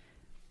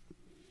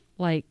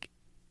like,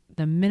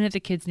 the minute the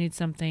kids need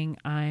something,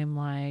 I'm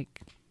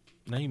like...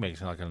 Now you make it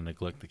sound like I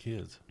neglect the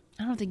kids.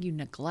 I don't think you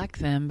neglect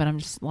them, but I'm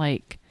just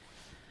like...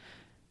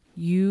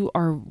 You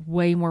are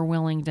way more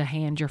willing to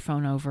hand your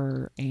phone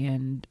over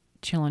and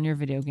chill on your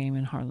video game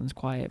in Harlan's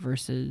quiet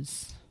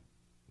versus...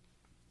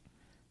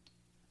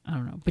 I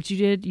don't know. But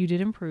you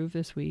did improve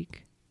this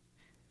week.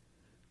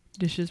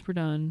 Dishes were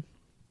done.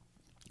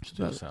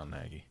 Still sound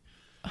naggy.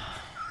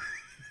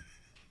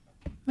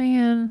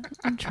 Man,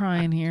 I'm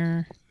trying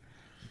here.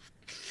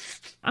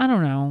 I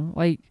don't know.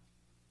 Like,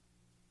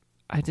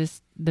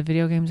 the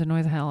video games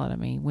annoy the hell out of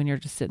me when you're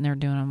just sitting there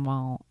doing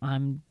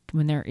them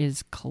when there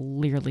is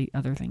clearly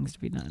other things to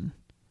be done.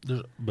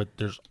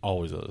 There's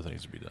always other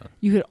things to be done.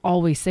 You could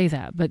always say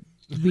that, but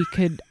we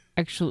could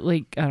actually,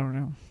 like, I don't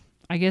know.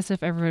 I guess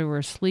if everybody were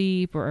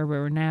asleep or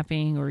everybody were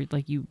napping or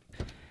like you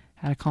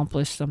had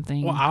accomplished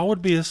something. Well, I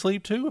would be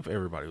asleep too if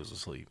everybody was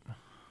asleep.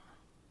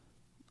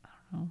 I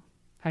don't know.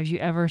 Have you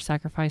ever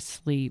sacrificed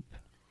sleep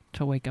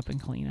to wake up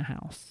and clean a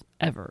house?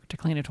 Ever? To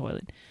clean a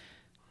toilet?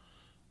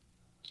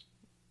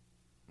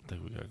 I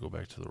think we got to go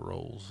back to the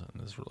roles in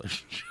this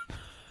relationship.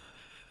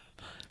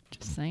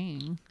 Just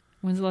saying.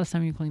 When's the last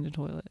time you cleaned a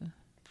toilet?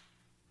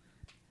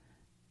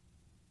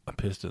 I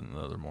pissed in the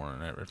other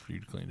morning after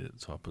you cleaned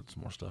it, so I put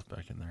some more stuff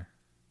back in there.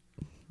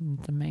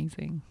 It's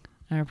amazing.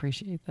 I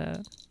appreciate that.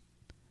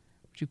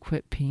 Would you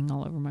quit peeing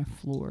all over my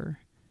floor?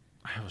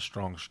 I have a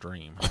strong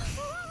stream. I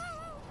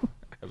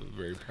have a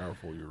very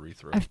powerful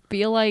urethra. I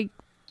feel like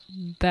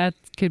That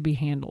could be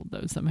handled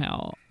though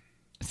somehow.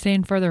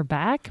 Stand further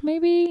back,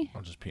 maybe.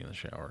 I'll just pee in the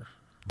shower.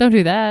 Don't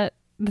do that.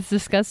 That's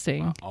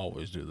disgusting. I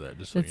always do that,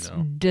 just so That's you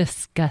know.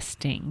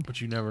 disgusting.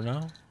 But you never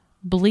know.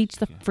 Bleach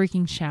the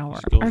freaking shower.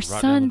 Just goes Our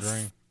right down the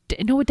son,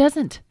 drain. no, it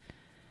doesn't.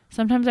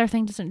 Sometimes our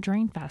thing doesn't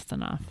drain fast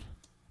enough.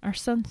 Our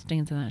son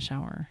stands in that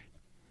shower.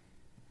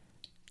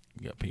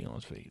 You got pee on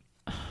his feet.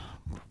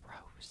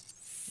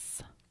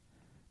 Gross.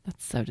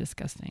 That's so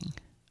disgusting.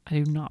 I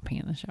do not pee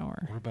in the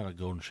shower. What about a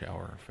golden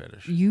shower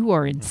fetish? You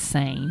are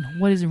insane.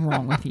 What is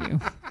wrong with you?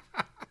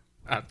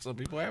 Some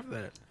people have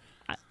that.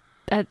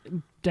 That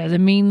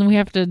doesn't mean we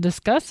have to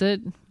discuss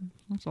it.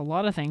 There's a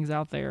lot of things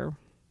out there.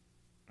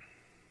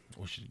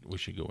 We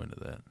should go into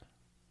that.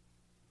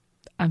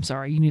 I'm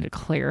sorry. You need to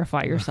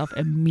clarify yourself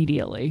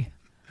immediately.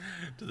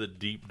 To the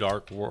deep,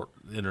 dark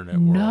internet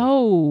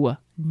world.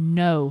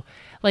 No.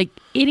 Like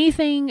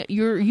anything,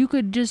 you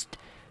could just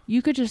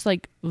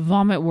like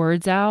vomit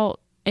words out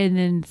and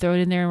then throw it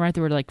in there and write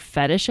the word like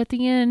fetish at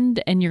the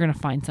end, and you're gonna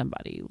find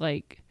somebody.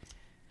 Like,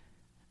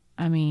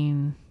 I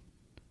mean,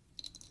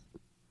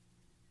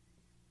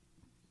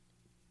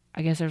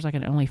 I guess there's like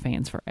an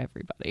OnlyFans for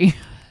everybody.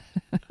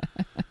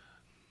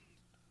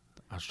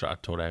 I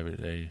told Abby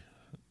today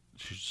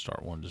she should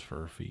start one just for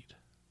her feet.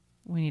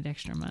 We need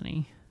extra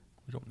money.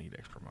 We don't need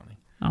extra money.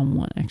 I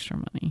want extra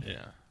money.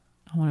 Yeah.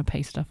 I want to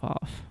pay stuff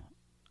off.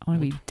 I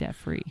want to be debt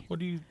free. What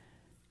do you?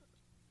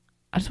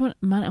 I just want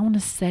money. I want to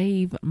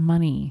save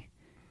money.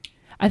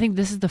 I think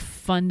this is the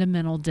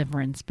fundamental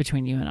difference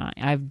between you and I.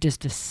 I've just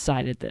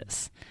decided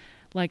this.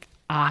 Like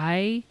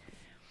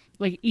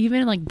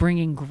even like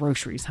bringing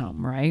groceries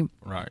home, right?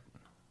 Right.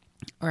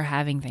 Or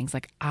having things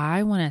like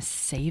I want to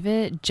save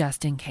it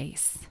just in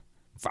case.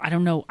 I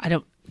don't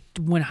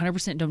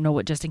 100% don't know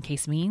what just in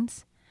case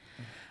means,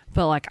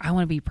 but like I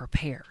want to be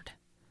prepared.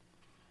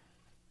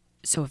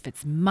 So if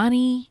it's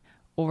money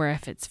or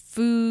if it's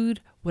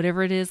food,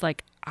 whatever it is,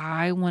 like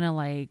I want to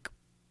like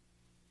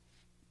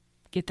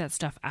get that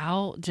stuff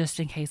out just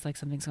in case like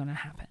something's going to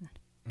happen.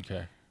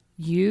 Okay.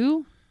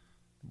 You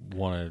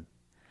want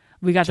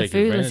we got the take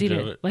food. Let's eat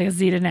advantage of it. it.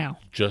 Let's eat it now.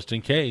 just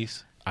in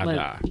case I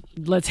die.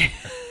 Let's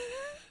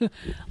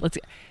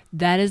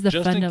that is the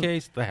Just in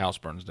case the house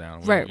burns down.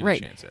 We don't get a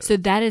right. chance at So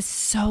it. that is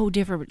so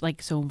different.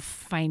 Like so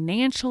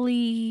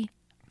financially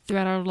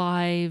throughout our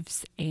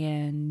lives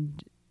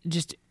and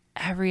just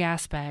every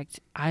aspect,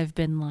 I've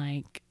been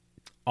like.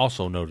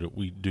 Also note that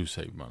we do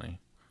save money.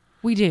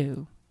 We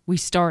do. We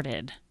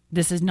started.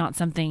 This is not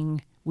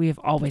something we have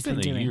always been In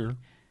a doing. year,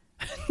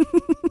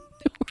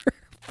 We're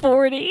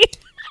 40.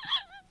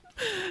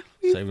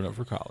 saving up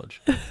for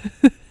college.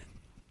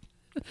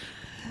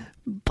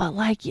 But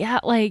like, yeah,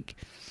 like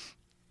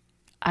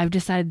I've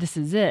decided this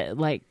is it.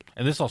 Like,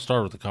 And this all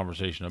started with the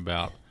conversation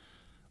about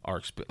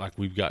like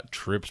we've got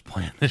trips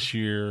planned this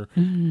year.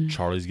 Mm-hmm.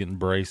 Charlie's getting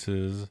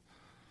braces.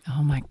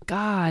 oh my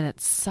God, that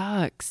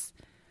sucks.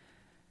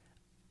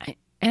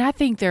 And I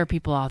think there are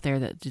people out there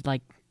that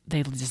like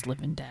they just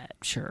live in debt.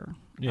 Sure,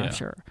 Yeah. I'm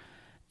sure.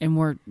 And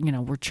we're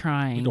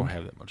trying. We don't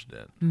have that much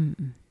debt.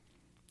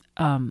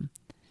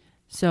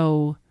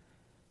 So,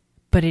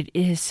 but it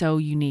is so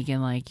unique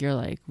and like you're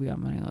like, we got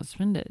money, let's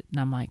spend it. And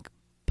I'm like,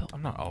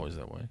 I'm not always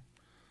that way.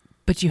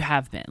 but you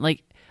have been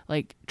like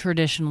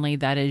traditionally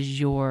that is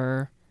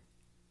your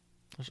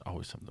There's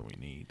always something we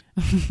need.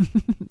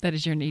 that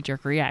is your knee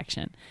jerk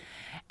reaction.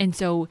 And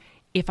so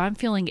if I'm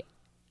feeling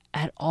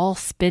at all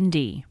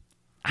spendy,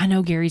 I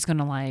know Gary's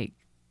gonna like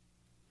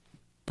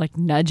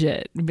nudge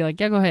it and be like,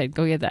 yeah, go ahead,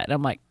 go get that. And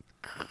I'm like,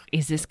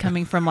 is this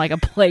coming from like a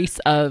place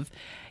of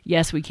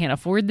yes, we can't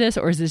afford this,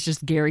 or is this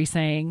just Gary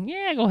saying,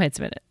 yeah, go ahead,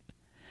 spend it?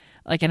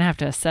 Like, and I have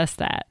to assess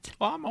that.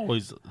 Well, I'm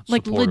always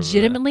Like, supportive of that.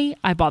 legitimately,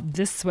 I bought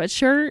this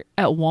sweatshirt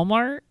at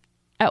Walmart.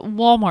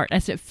 I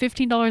spent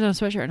 $15 on a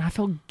sweatshirt, and I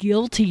felt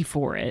guilty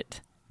for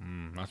it.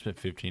 I spent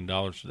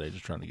 $15 today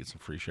just trying to get some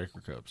free shaker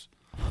cups.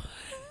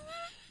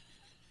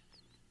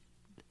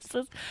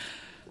 So,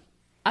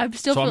 I'm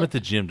still. So I'm at the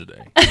gym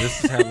today.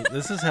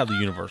 This is how the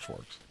universe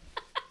works.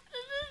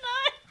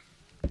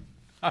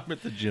 I'm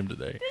at the gym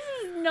today.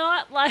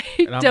 Not like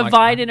I'm divine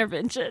like,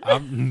 intervention.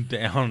 I'm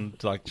down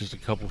to like just a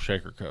couple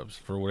shaker cups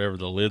for whatever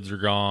the lids are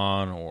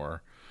gone,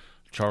 or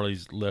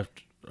Charlie's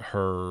left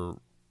her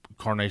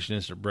Carnation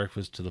Instant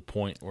breakfast to the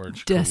point where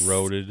it's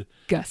corroded.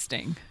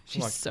 Disgusting.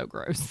 She's Like- so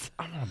gross.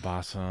 I'm gonna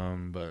buy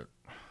some, but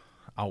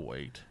I'll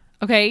wait.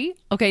 Okay.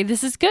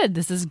 This is good.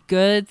 This is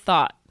good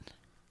thought.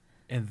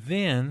 And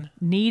then,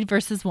 Need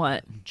versus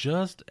what?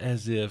 just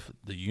as if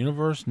the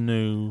universe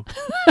knew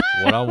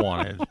what I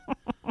wanted,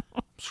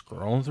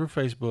 scrolling through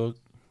Facebook,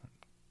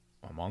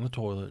 I'm on the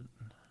toilet,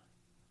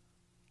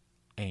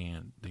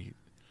 and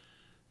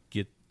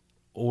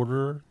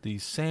order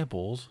these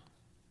samples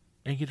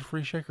and get a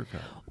free shaker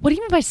cup. What do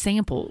you mean by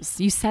samples?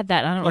 You said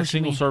that. I don't know Like what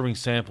you mean. single serving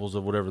samples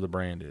of whatever the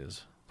brand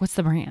is. What's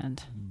the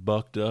brand?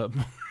 Bucked up.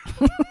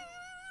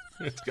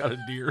 It's got a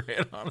deer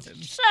head on it.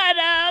 Shut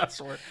up. I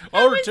swear.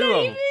 Order two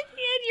of them.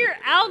 your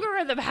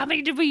algorithm. How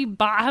many did we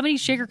buy? How many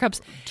shaker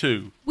cups?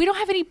 2. We don't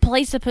have any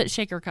place to put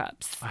shaker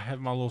cups I have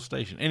my little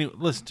station. Anyway,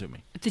 listen to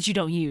me. that you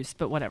don't use,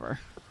 but whatever.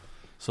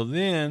 So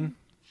then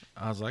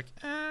I was like,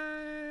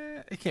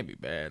 it can't be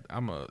bad.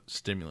 I'm a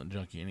stimulant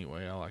junkie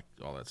anyway. I like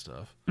all that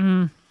stuff.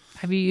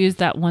 Have you used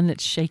that one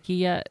that's shaky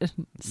yet?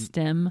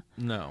 Stem?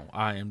 No,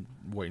 I am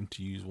waiting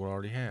to use what I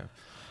already have.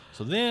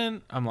 So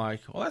then I'm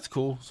like, well, that's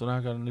cool. So now I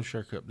got a new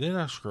share cup. Then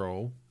I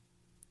scroll,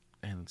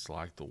 and it's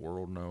like the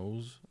world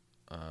knows.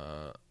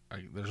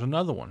 There's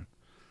another one.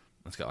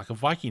 It's got like a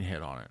Viking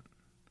head on it.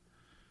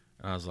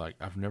 And I was like,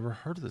 I've never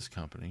heard of this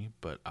company,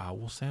 but I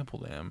will sample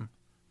them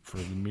for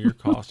the mere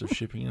cost of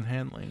shipping and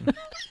handling.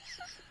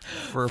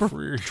 For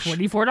free.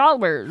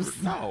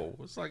 $24. No,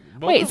 it's like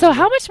Wait, so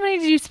how much money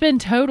did you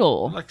spend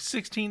total? Like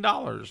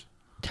 $16.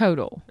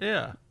 Total.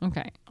 Yeah,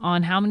 Okay.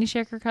 On how many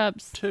shaker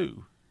cups?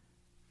 2.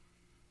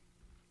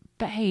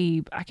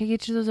 Babe, I could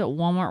get you those at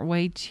Walmart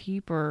way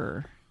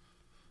cheaper.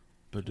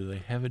 But do they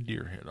have a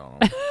deer head on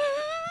them?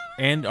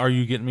 And are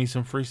you getting me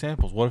some free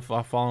samples? What if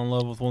I fall in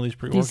love with one of these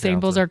pre-workouts? These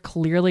samples are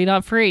clearly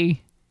not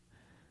free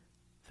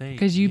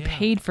because you Yeah.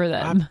 paid for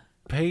them.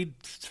 I paid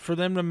for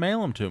them to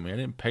mail them to me. I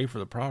didn't pay for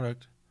the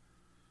product.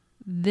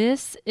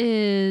 This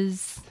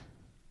is...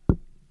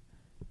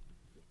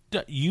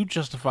 You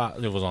justify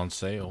it was on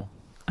sale.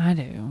 I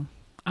do.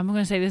 I'm going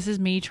to say this is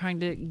me trying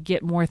to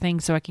get more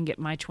things so I can get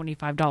my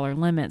 $25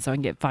 limit so I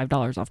can get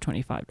 $5 off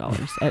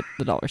 $25 at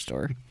the dollar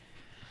store.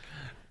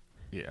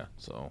 Yeah,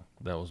 so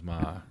that was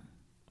my...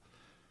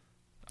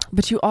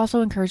 But you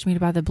also encouraged me to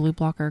buy the blue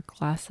blocker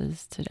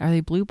glasses. Are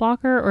they blue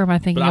blocker or am I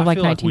thinking But of I like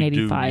feel like we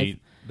do 1985? need...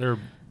 They're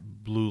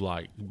blue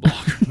light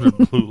blockers.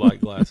 They're blue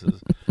light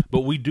glasses.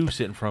 But we do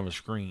sit in front of a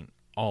screen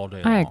all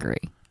day long. I agree.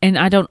 And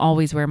I don't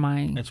always wear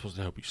my... It's supposed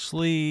to help you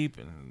sleep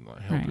and like,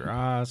 help Right. your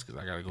eyes because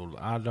I got to go to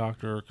the eye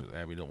doctor because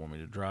Abby don't want me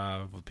to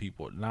drive with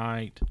people at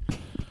night.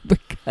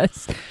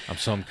 because I'm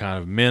some kind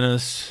of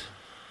menace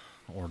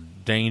or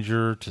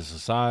danger to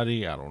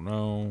society. I don't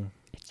know.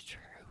 it's true.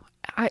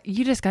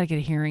 You just got to get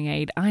a hearing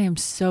aid. I am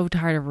so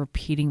tired of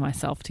repeating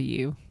myself to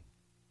you.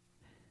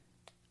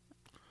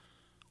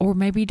 Or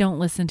maybe don't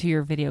listen to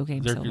your video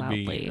game There so could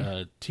loudly.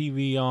 be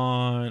TV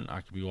on.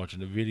 I could be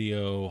watching a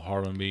video.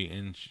 Harlan be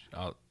and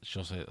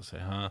she'll say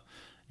huh,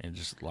 and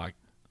just like,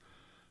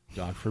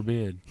 God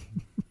forbid,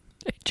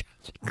 It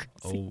drives me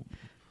crazy. oh,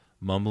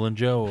 mumbling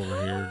Joe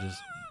over here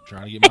just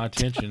trying to get my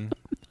attention.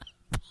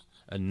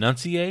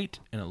 Enunciate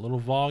and a little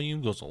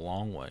volume goes a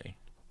long way.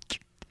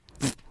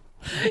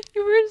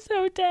 You were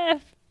so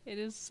deaf. It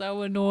is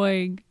so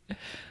annoying.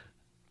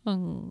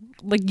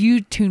 Like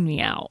you tune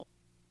me out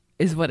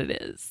is what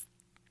it is.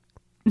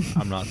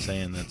 I'm not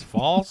saying that's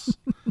false.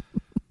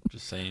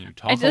 Just saying you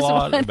talk a just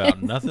lot wanted-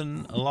 about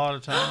nothing a lot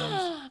of times.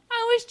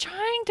 I was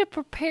trying to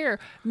prepare.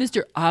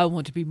 Mr. I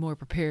want to be more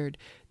prepared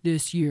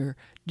this year.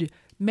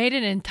 Made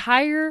an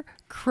entire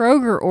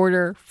Kroger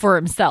order for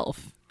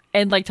himself.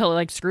 And like told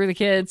like screw the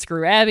kids,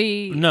 screw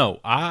Abby. No,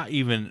 I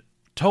even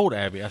told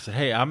Abby, I said,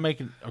 hey, I'm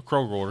making a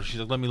Kroger order. She's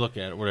like, let me look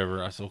at it,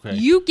 whatever. I said, okay.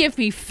 You give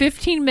me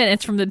 15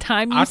 minutes from the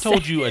time you I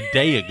told say- you a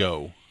day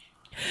ago.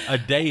 A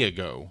day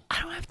ago.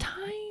 I don't have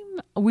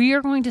time. We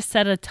are going to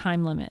set a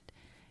time limit.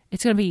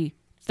 It's going to be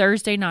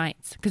Thursday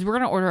nights because we're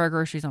going to order our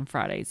groceries on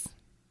Fridays.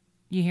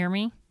 You hear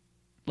me?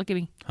 Look at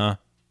me. Huh?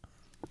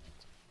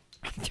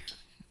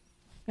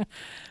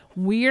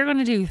 We are going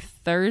to do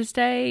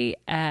Thursday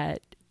at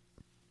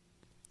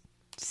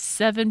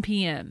 7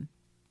 p.m.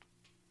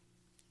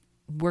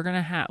 We're going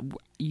to have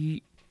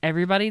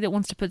everybody that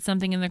wants to put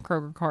something in the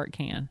Kroger cart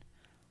can.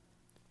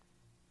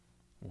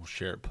 We'll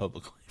share it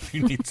publicly. If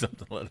you need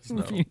something, let us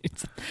know.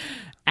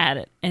 Add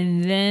it.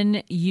 And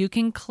then you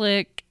can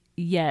click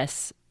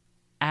yes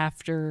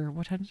after,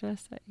 what time did I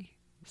say?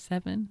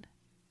 7?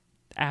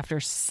 After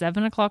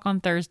 7 o'clock on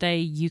Thursday,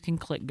 you can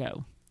click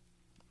go.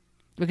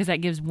 Because that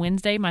gives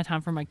Wednesday my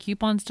time for my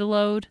coupons to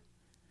load.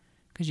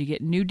 Because you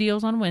get new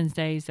deals on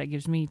Wednesdays. That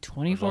gives me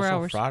 24 There's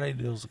also hours. Friday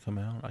deals that come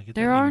out. I get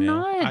There that are email.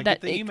 not. I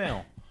get the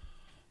email.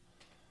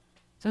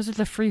 Those are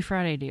the free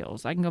Friday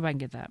deals. I can go back and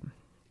get that.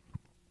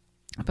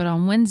 But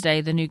on Wednesday,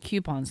 the new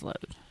coupons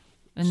load.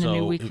 And the new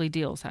So weekly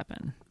deals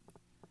happen.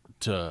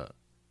 To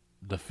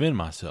defend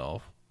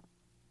myself,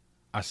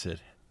 I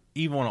said,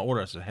 even when I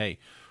order, I said, hey,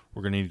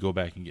 we're going to need to go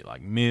back and get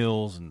like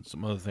meals and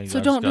some other things. So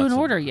I don't just do got an some-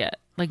 order yet.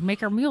 Like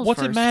make our meals What's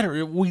first. it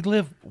matter? We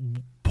live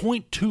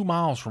 0.2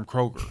 miles from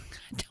Kroger.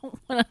 Don't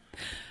wanna...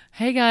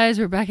 Hey guys,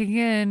 we're back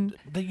again.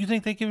 You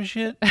think they give a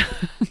shit?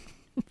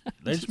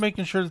 They're just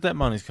making sure that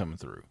money's coming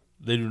through.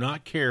 They do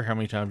not care how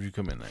many times you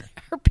come in there.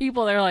 There are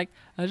people that are like,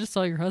 I just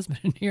saw your husband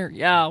in here.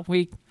 Yeah,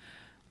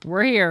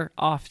 we're here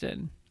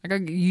often.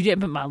 You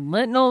didn't put my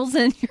lentils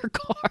in your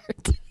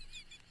cart.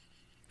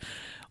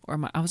 Or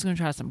I was going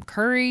to try some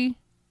curry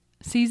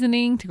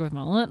seasoning to go with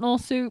my lentil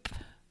soup.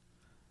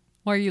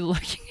 Why are you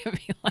looking at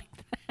me like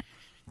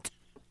that?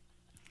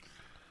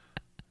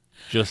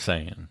 Just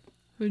saying.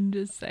 I'm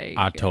just saying.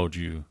 I told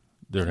you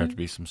there'd have to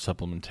be some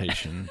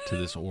supplementation to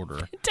this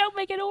order. Don't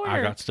make an order.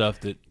 I got stuff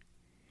that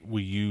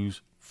we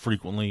use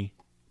frequently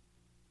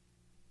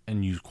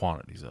and use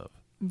quantities of.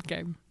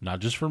 Okay. Not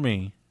just for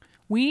me.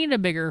 We need a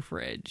bigger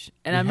fridge.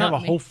 And We I'm have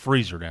not a whole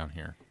freezer down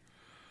here.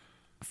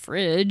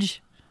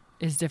 fridge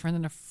is different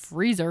than a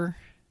freezer.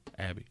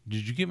 Abby,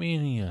 did you get me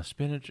any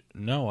spinach?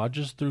 No, I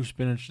just threw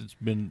spinach that's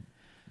been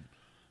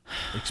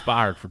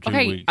expired for 2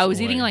 weeks. I was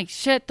away. eating like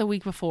shit the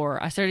week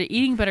before. I started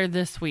eating better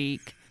this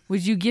week.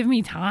 Would you give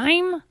me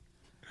time?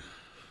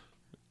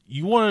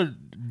 You want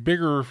a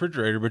bigger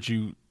refrigerator, but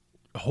you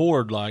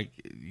hoard like,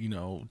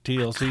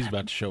 TLC's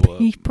about to show up.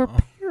 Be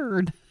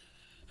prepared.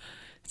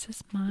 Is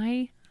this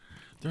my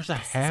There's a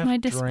this is my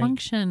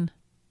dysfunction?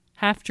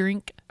 Half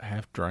drink.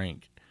 half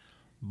drank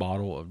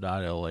bottle of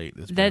Diet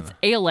L8. That's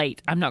Alate.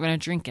 I'm not going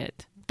to drink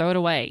it. Throw it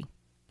away.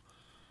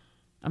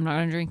 I'm not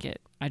going to drink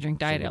it. I drink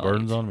Diet the Alate.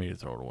 burden's on me to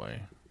throw it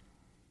away.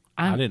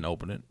 I didn't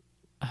open it.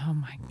 Oh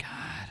my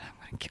God. I'm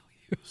going to kill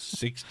you.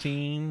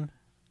 16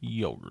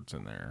 yogurts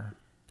in there.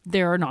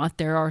 There are not.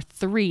 There are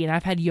 3, and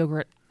I've had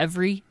yogurt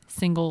every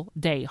single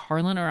day.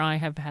 Harlan or I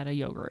have had a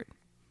yogurt.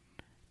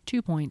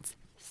 2 points.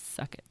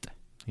 Suck it.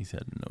 He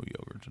said no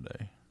yogurt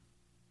today.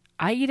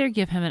 I either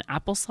give him an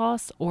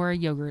applesauce or a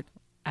yogurt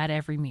at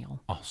every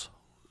meal. Also,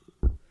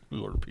 we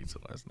ordered pizza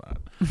last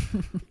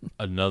night.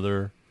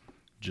 Another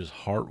just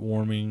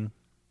heartwarming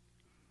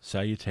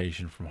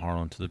salutation from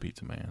Harlan to the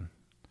pizza man.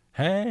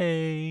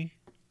 Hey,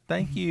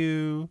 thank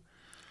you.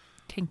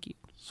 Thank you.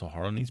 So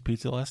Harlan eats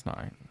pizza last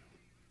night.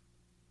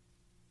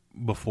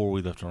 Before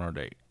we left on our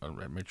date, I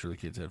made sure the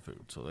kids had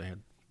food. So they had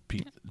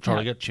pizza.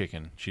 Charlie got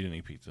chicken. She didn't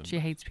eat pizza. She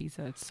hates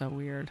pizza. It's so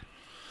weird.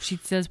 She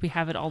says we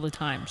have it all the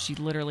time. She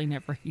literally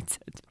never eats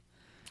it.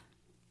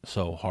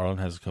 So Harlan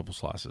has a couple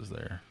slices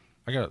there.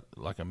 I got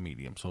like a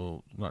medium,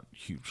 so not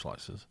huge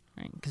slices.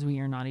 Right? Because we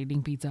are not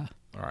eating pizza.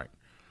 All right.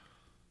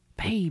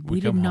 Babe, we we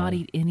did come not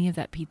home. eat any of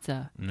that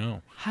pizza.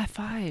 No. High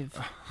five.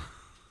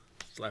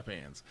 Slap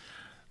hands.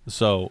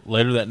 So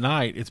later that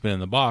night, it's been in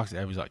the box.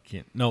 Abby's like,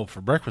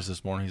 for breakfast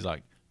this morning, he's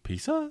like,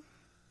 pizza?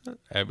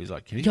 Abby's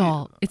like, can you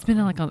Y'all, it's been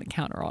like on the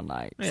counter all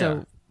night. Yeah.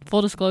 So,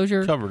 full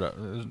disclosure, covered up?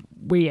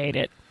 we ate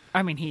it.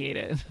 I mean, he ate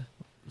it.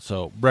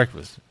 So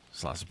breakfast,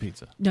 slice of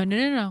pizza.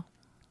 No.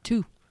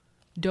 2.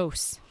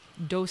 Dose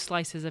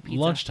slices of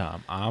pizza.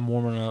 Lunchtime, I'm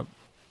warming up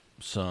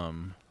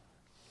some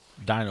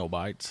Dino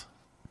Bites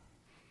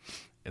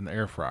in the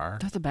air fryer.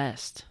 They're the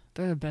best.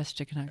 They're the best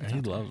chicken nuggets. And he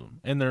out there. loves them.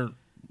 And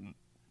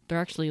They're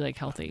actually like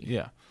healthy.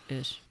 yeah.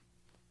 Ish.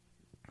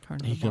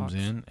 He comes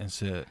in and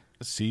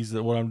sees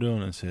that what I'm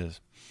doing and says,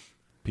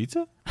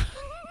 pizza? I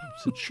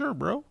said, sure,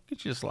 bro.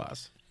 Get you a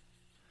slice.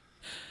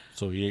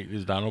 So he ate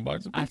his Dino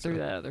Bites of pizza. I threw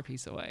that other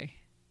piece away.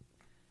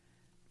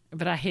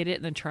 But I hid it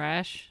in the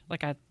trash.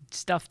 Like I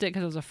stuffed it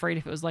because I was afraid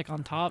if it was like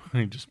on top,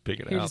 He just pick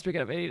it he'd out. just pick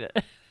it up and eat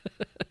it.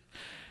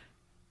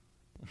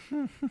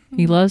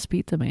 He loves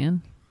pizza,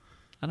 man.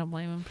 I don't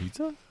blame him.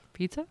 Pizza?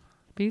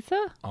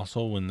 Pizza?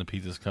 Also, when the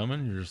pizza's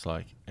coming, you're just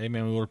like, hey,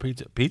 man, we order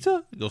pizza.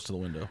 Pizza? It goes to the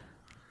window.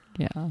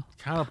 Yeah.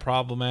 Kind of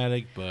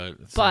problematic, but at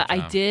the same But I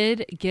time-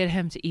 did get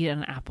him to eat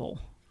an apple.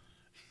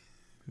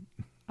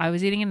 I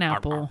was eating an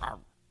apple,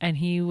 and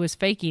he was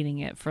fake eating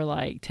it for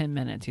like 10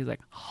 minutes. He was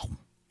like, oh.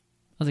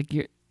 I was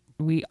like,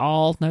 we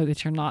all know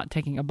that you're not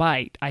taking a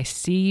bite. I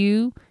see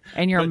you,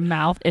 and your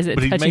mouth isn't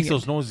But he touching makes it.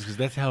 those noises because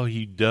that's how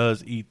he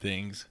does eat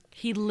things.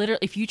 He literally,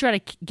 if you try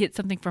to get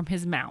something from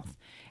his mouth,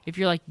 if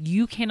you're like,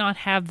 you cannot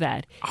have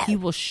that, he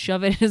will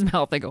shove it in his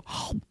mouth and go,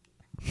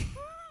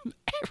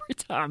 every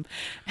time.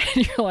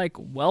 And you're like,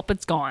 welp,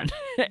 it's gone.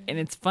 And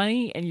it's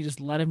funny, and you just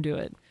let him do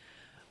it.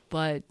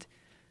 But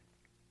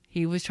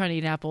he was trying to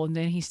eat apple, and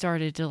then he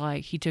started to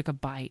he took a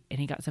bite, and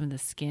he got some of the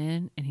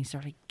skin, and he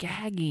started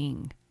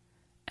gagging.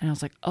 And I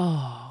was like,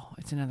 oh,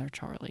 it's another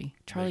Charlie.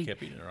 They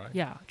kept eating it, right?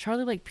 Yeah,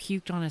 Charlie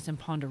puked on us in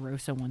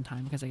Ponderosa one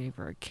time because I gave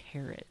her a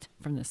carrot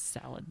from the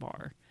salad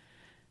bar.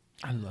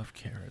 I love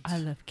carrots. I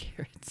love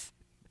carrots.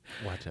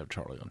 We'll have to have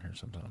Charlie on here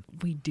sometime.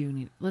 We do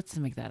need. Let's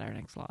make that our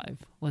next live.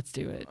 Let's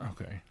do it.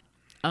 Okay.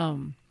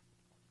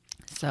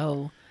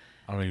 So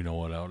I don't even know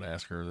what I would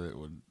ask her that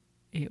would.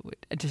 it would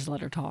just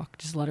let her talk.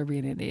 Just let her be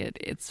an idiot.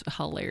 It's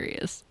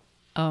hilarious.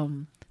 I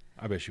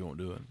bet she won't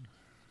do it.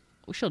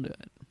 Well, she'll do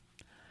it.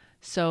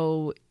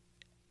 So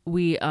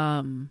we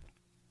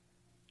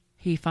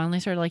he finally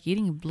started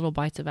eating little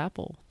bites of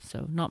apple.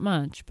 So not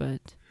much,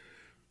 but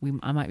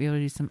I might be able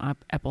to do some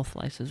apple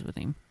slices with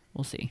him.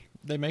 We'll see.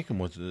 They make them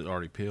with it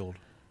already peeled.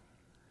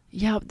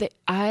 Yeah,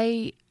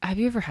 have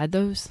you ever had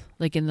those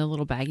in the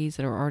little baggies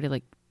that are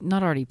already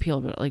not already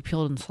peeled, but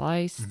peeled and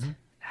sliced? Mm-hmm. They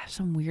have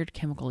some weird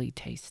chemical-y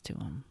taste to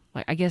them.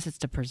 I guess it's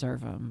to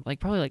preserve them.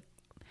 Probably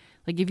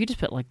if you just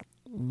put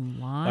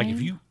lime.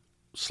 If you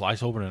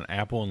slice open an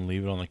apple and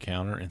leave it on the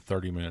counter, in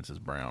 30 minutes it's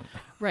brown.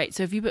 Right.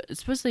 So if you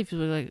especially if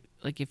you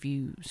if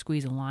you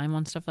squeeze a lime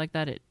on stuff like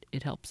that,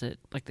 it helps it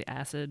the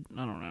acid.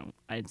 I don't know.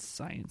 It's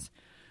science.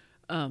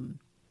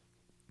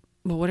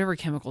 But whatever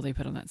chemical they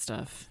put on that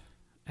stuff,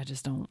 I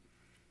just don't.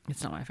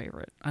 It's not my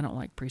favorite. I don't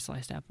like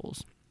pre-sliced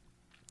apples.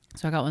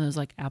 So I got one of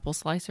those apple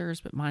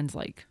slicers, but mine's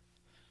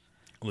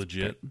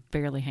Legit.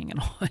 barely hanging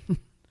on.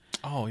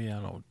 Oh yeah,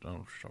 I know what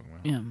you're talking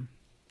about. Yeah.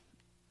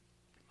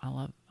 I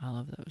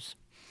love those.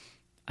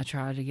 I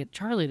try to get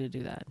Charlie to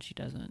do that, and she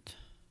doesn't.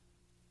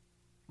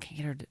 Can't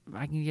get her.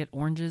 I can get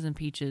oranges and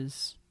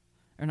peaches,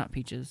 or not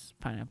peaches,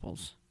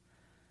 pineapples.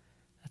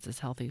 That's as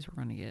healthy as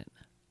we're going to get.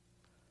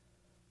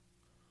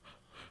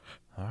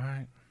 All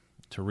right.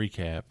 To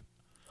recap,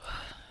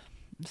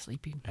 I'm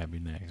sleepy. Abby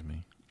nags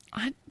me.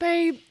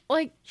 Babe,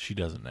 like... She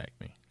doesn't nag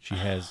me. She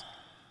has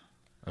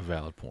a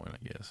valid point, I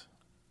guess.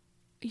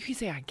 You can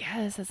say, I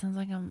guess. That sounds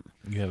like I'm...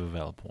 You have a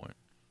valid point.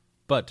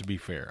 But to be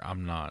fair,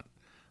 I'm not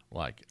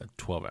like a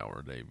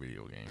 12-hour-a-day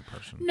video game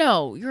person.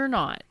 No, you're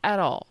not at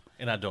all.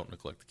 And I don't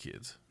neglect the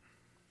kids.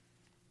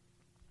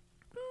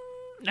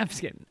 I'm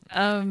just kidding.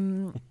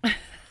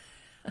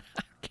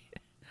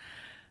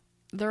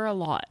 They're a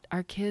lot.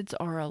 Our kids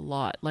are a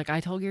lot. Like, I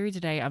told Gary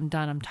today, I'm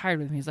done. I'm tired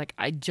with him. He's like,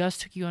 I just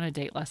took you on a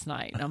date last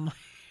night. And I'm like,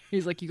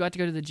 he's like, you got to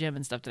go to the gym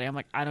and stuff today. I'm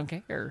like, I don't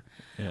care.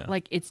 Yeah.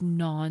 Like, it's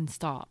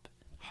nonstop.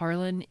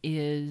 Harlan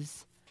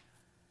is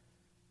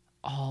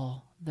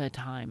all the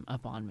time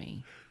up on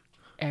me.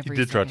 He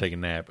did try to take a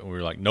nap, and we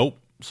were like, nope,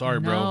 sorry,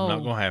 bro, not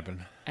going to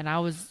happen. And I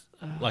was...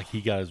 like,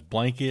 he got his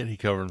blanket, he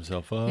covered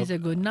himself up. He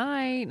said, good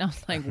night. And I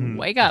was like,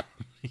 wake up.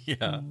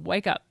 Yeah.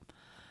 Wake up.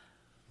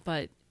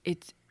 But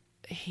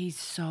he's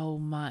so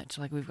much.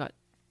 Like,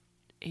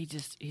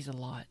 he's a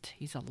lot.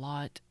 He's a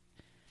lot.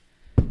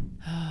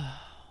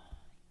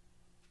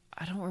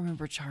 I don't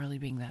remember Charlie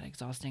being that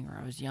exhausting, or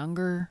I was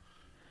younger.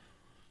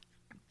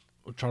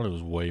 Well, Charlie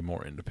was way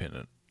more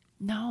independent.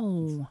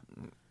 No.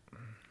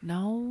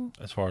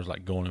 As far as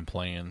like going and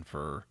playing,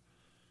 for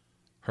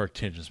her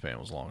attention span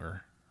was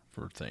longer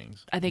for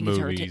things. I think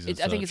Movies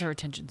I think it's her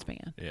attention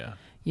span. Yeah.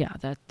 Yeah,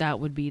 that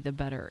would be the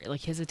better.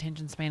 Like, his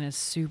attention span is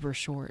super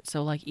short.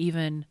 So like,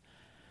 even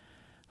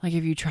like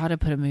if you try to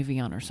put a movie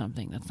on or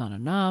something, that's not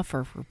enough.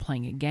 Or if we're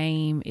playing a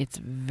game, it's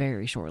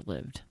very short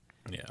lived.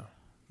 Yeah.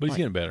 But he's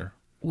getting better.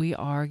 We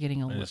are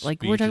getting And his like,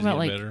 speech we're talking is about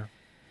getting like better.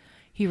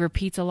 he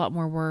repeats a lot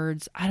more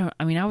words. I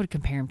would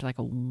compare him to like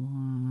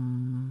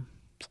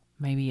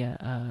maybe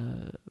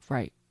an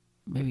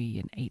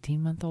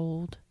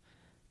 18-month-old,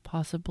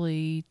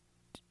 possibly,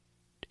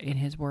 in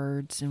his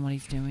words and what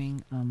he's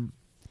doing.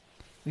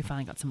 We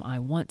finally got some I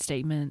want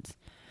statements,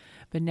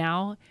 but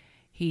now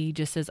he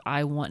just says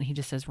I want, and he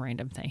just says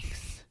random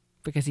things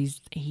because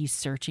he's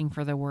searching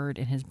for the word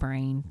in his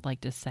brain,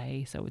 like, to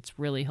say. So it's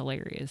really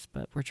hilarious,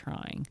 but we're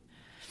trying.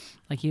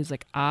 Like, he was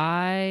like,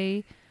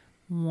 I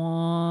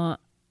want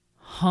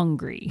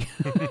hungry.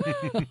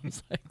 I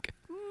was like,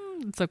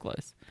 it's so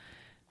close.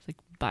 It's like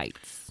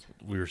bites.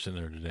 We were sitting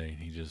there today, and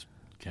he just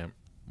kept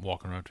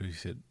walking around to. He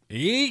said,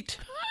 "Eat,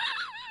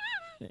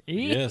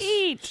 Eat,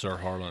 yes, Sir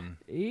Harlan."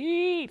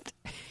 Eat.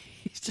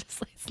 He's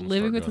just like I'm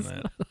living gonna with start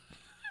his. doing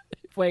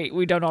Wait,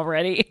 we don't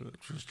already.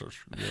 Just starts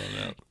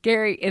yelling out.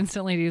 Gary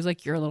instantly, he was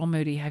like, "You're a little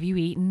moody. Have you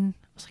eaten?"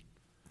 I was like,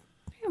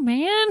 "Hey,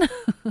 man,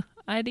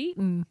 I'd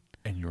eaten."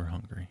 And you were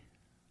hungry.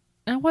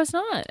 I was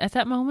not at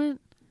that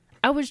moment.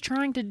 I was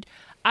trying to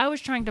So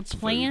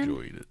plan.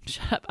 enjoy it.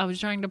 Shut up. I was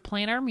trying to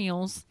plan our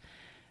meals,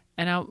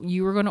 and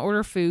you were going to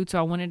order food, so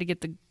I wanted to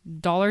get the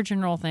Dollar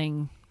General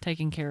thing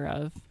taken care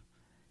of.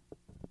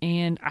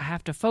 And I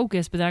have to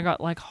focus, but then I got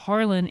like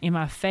Harlan in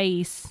my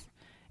face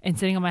and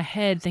sitting on my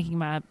head, thinking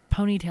my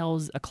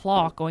ponytail's a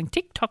clock, going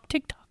tick tock,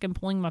 and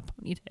pulling my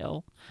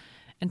ponytail,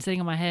 and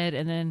sitting on my head,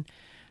 and then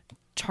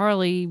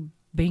Charlie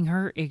being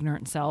her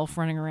ignorant self,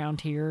 running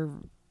around here,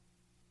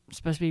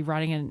 supposed to be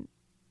writing an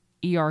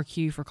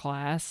ERQ for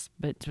class,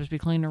 but supposed to be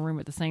cleaning her room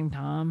at the same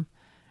time,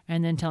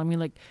 and then telling me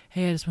like,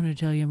 "Hey, I just wanted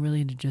to tell you I'm really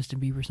into Justin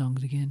Bieber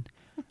songs again."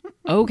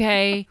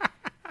 Okay.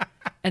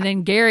 And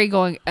then Gary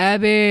going,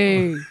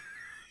 Abby.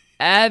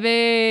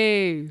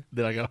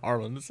 Then I got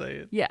Harlan to say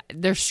it. Yeah,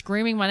 they're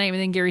screaming my name,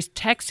 and then Gary's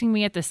texting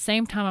me at the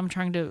same time I'm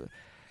trying to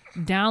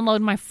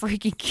download my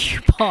freaking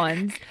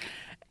coupons.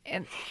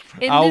 And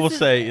I will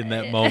say, in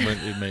that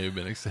moment, it may have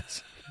been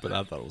excessive, but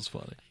I thought it was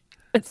funny.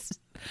 and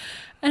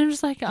I'm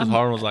just like,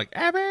 Harlan was like,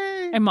 Abby.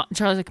 And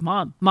Charlie's like,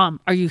 Mom,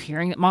 are you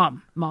hearing it?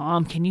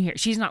 Mom, can you hear?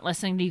 She's not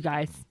listening to you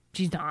guys.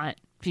 She's not.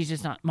 She's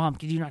just not. Mom,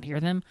 did you not hear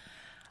them?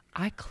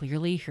 I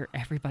clearly hear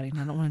everybody,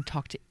 and I don't want to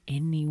talk to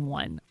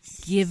anyone.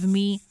 Give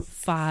me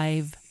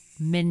 5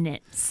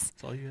 minutes.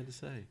 That's all you had to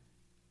say.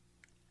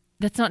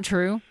 That's not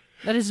true.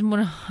 That is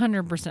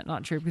 100%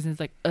 not true, because it's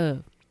like,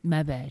 oh,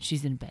 my bad.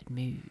 She's in a bad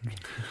mood.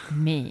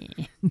 Me.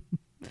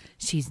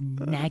 She's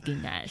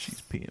nagging us.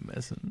 She's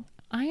PMSing.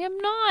 I am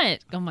not.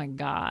 Oh, my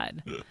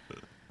God. All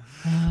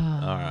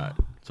right.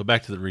 So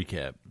back to the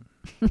recap.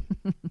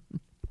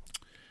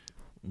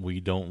 We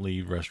don't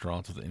leave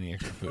restaurants with any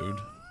extra food.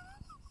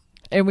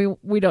 And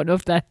we don't know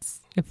if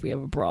we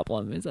have a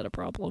problem. Is that a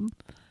problem?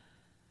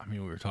 I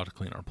mean, we were taught to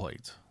clean our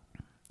plates.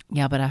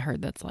 Yeah, but I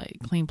heard that's like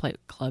Clean Plate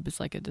Club is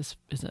like is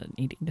an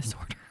eating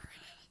disorder.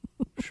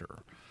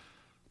 Sure.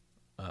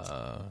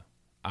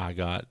 I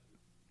got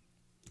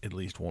at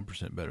least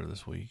 1% better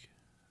this week.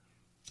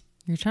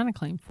 You're trying to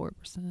claim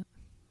 4%.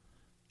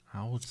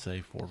 I would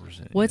say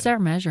 4%. What's our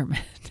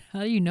measurement?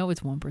 How do you know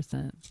it's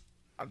 1%?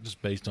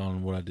 Just based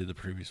on what I did the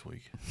previous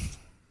week.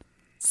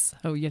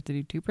 So you have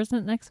to do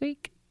 2% next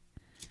week?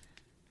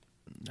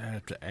 I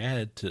have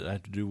to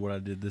do what I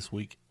did this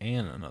week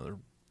and another.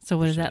 So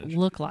what does that percentage.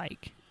 look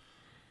like?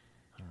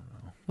 I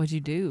don't know. What'd you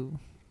do,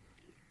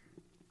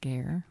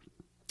 Gare?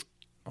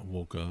 I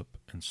woke up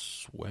and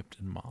swept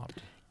and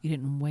mopped. You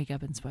didn't wake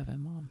up and swept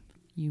and mom.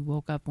 You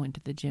woke up, went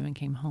to the gym, and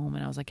came home.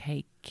 And I was like,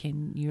 "Hey,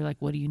 you're like,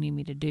 what do you need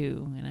me to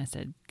do?" And I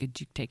said, "Could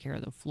you take care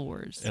of the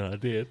floors?" And I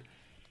did.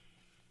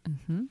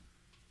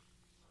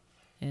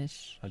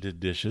 Ish. I did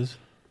dishes.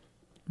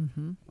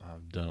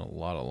 I've done a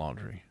lot of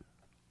laundry.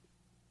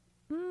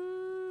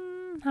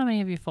 How many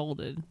have you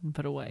folded and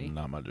put away?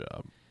 Not my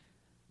job.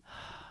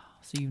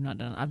 So you've not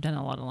done. I've done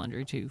a lot of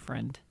laundry too,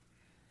 friend.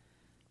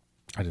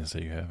 I didn't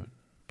say you haven't.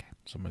 Okay.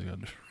 Somebody's got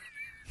to do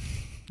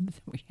it.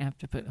 We have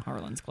to put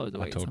Harlan's clothes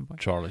away I at some told point.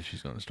 Charlie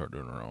she's going to start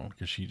doing her own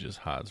because she just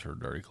hides her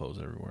dirty clothes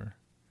everywhere.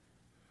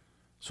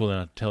 So then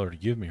I tell her to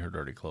give me her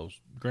dirty clothes.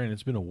 Granted,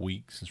 it's been a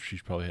week since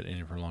she's probably had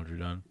any of her laundry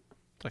done.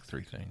 It's like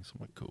 3 things.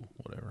 I'm like, cool,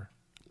 whatever.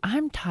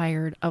 I'm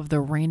tired of the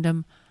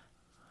random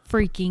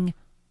freaking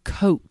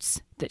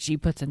coats that she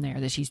puts in there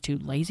that she's too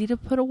lazy to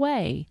put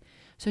away.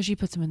 So she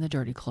puts them in the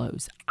dirty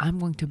clothes. I'm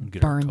going to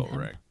Get her burn coat them.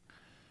 rack.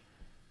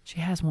 She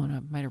has one.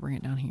 I might have bring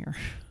it down here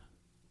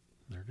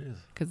There it is.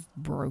 because it's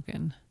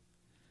broken.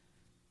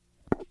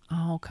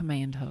 Oh,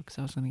 command hooks.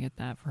 I was going to get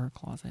that for her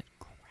closet.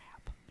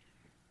 Crap.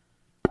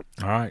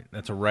 All right,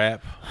 that's a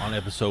wrap on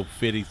episode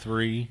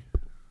 53.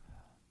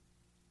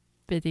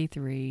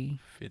 53.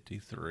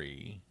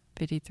 53.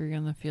 53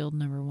 on the field,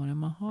 number 1 in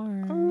my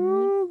heart.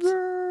 Oh,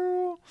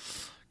 girl.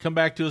 Come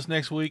back to us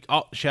next week.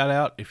 Oh, shout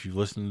out, if you've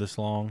listened this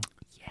long,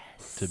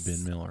 Yes. to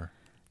Ben Miller.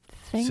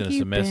 Thank Sent us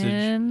you, a message.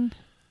 Ben.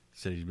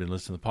 Said he's been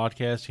listening to the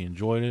podcast. He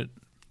enjoyed it.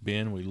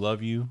 Ben, we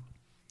love you.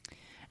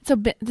 So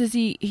does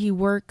he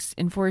works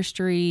in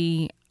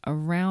forestry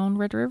around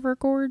Red River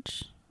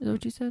Gorge? Is that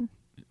what you said?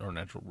 Or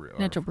Natural Bridge.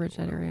 Natural Bridge,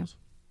 that area.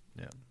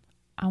 Yeah.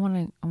 I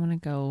want to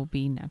go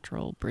be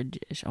Natural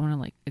Bridge-ish. I want to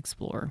like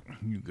explore.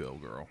 You go,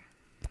 girl.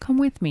 Come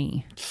with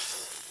me.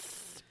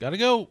 Gotta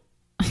go.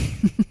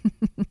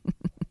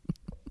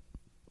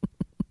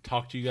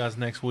 Talk to you guys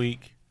next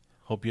week.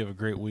 Hope you have a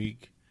great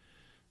week,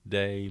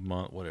 day,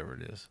 month, whatever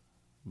it is.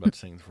 I'm about to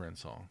sing the Friends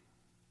song.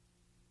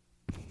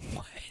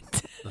 What?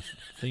 The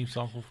theme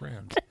song for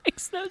Friends.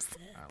 Makes no sense.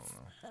 I don't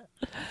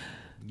know.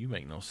 You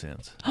make no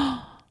sense.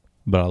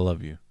 But I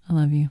love you. I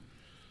love you.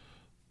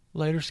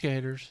 Later,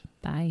 skaters.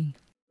 Bye.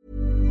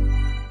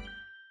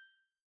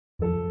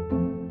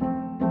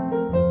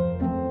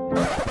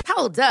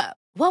 Hold up.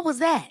 What was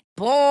that?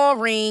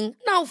 Boring.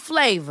 No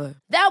flavor.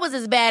 That was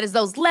as bad as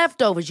those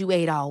leftovers you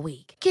ate all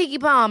week. Keke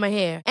Palmer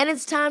here. And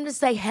it's time to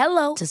say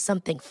hello to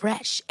something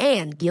fresh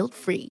and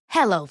guilt-free.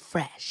 Hello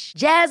Fresh.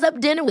 Jazz up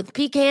dinner with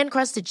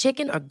pecan-crusted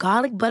chicken or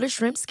garlic butter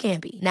shrimp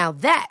scampi. Now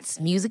that's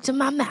music to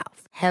my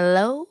mouth.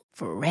 Hello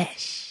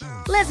Fresh.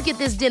 Let's get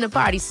this dinner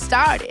party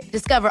started.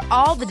 Discover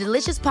all the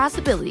delicious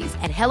possibilities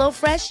at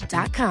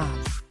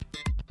HelloFresh.com.